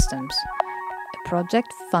Biohybrid Systems, a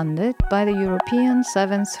project funded by the European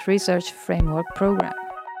 7th Research Framework Programme.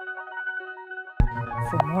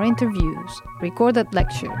 For more interviews, recorded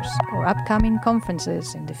lectures, or upcoming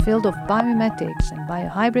conferences in the field of biomimetics and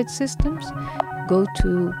biohybrid systems, go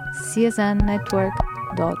to csnnetwork.eu.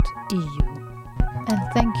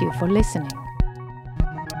 And thank you for listening.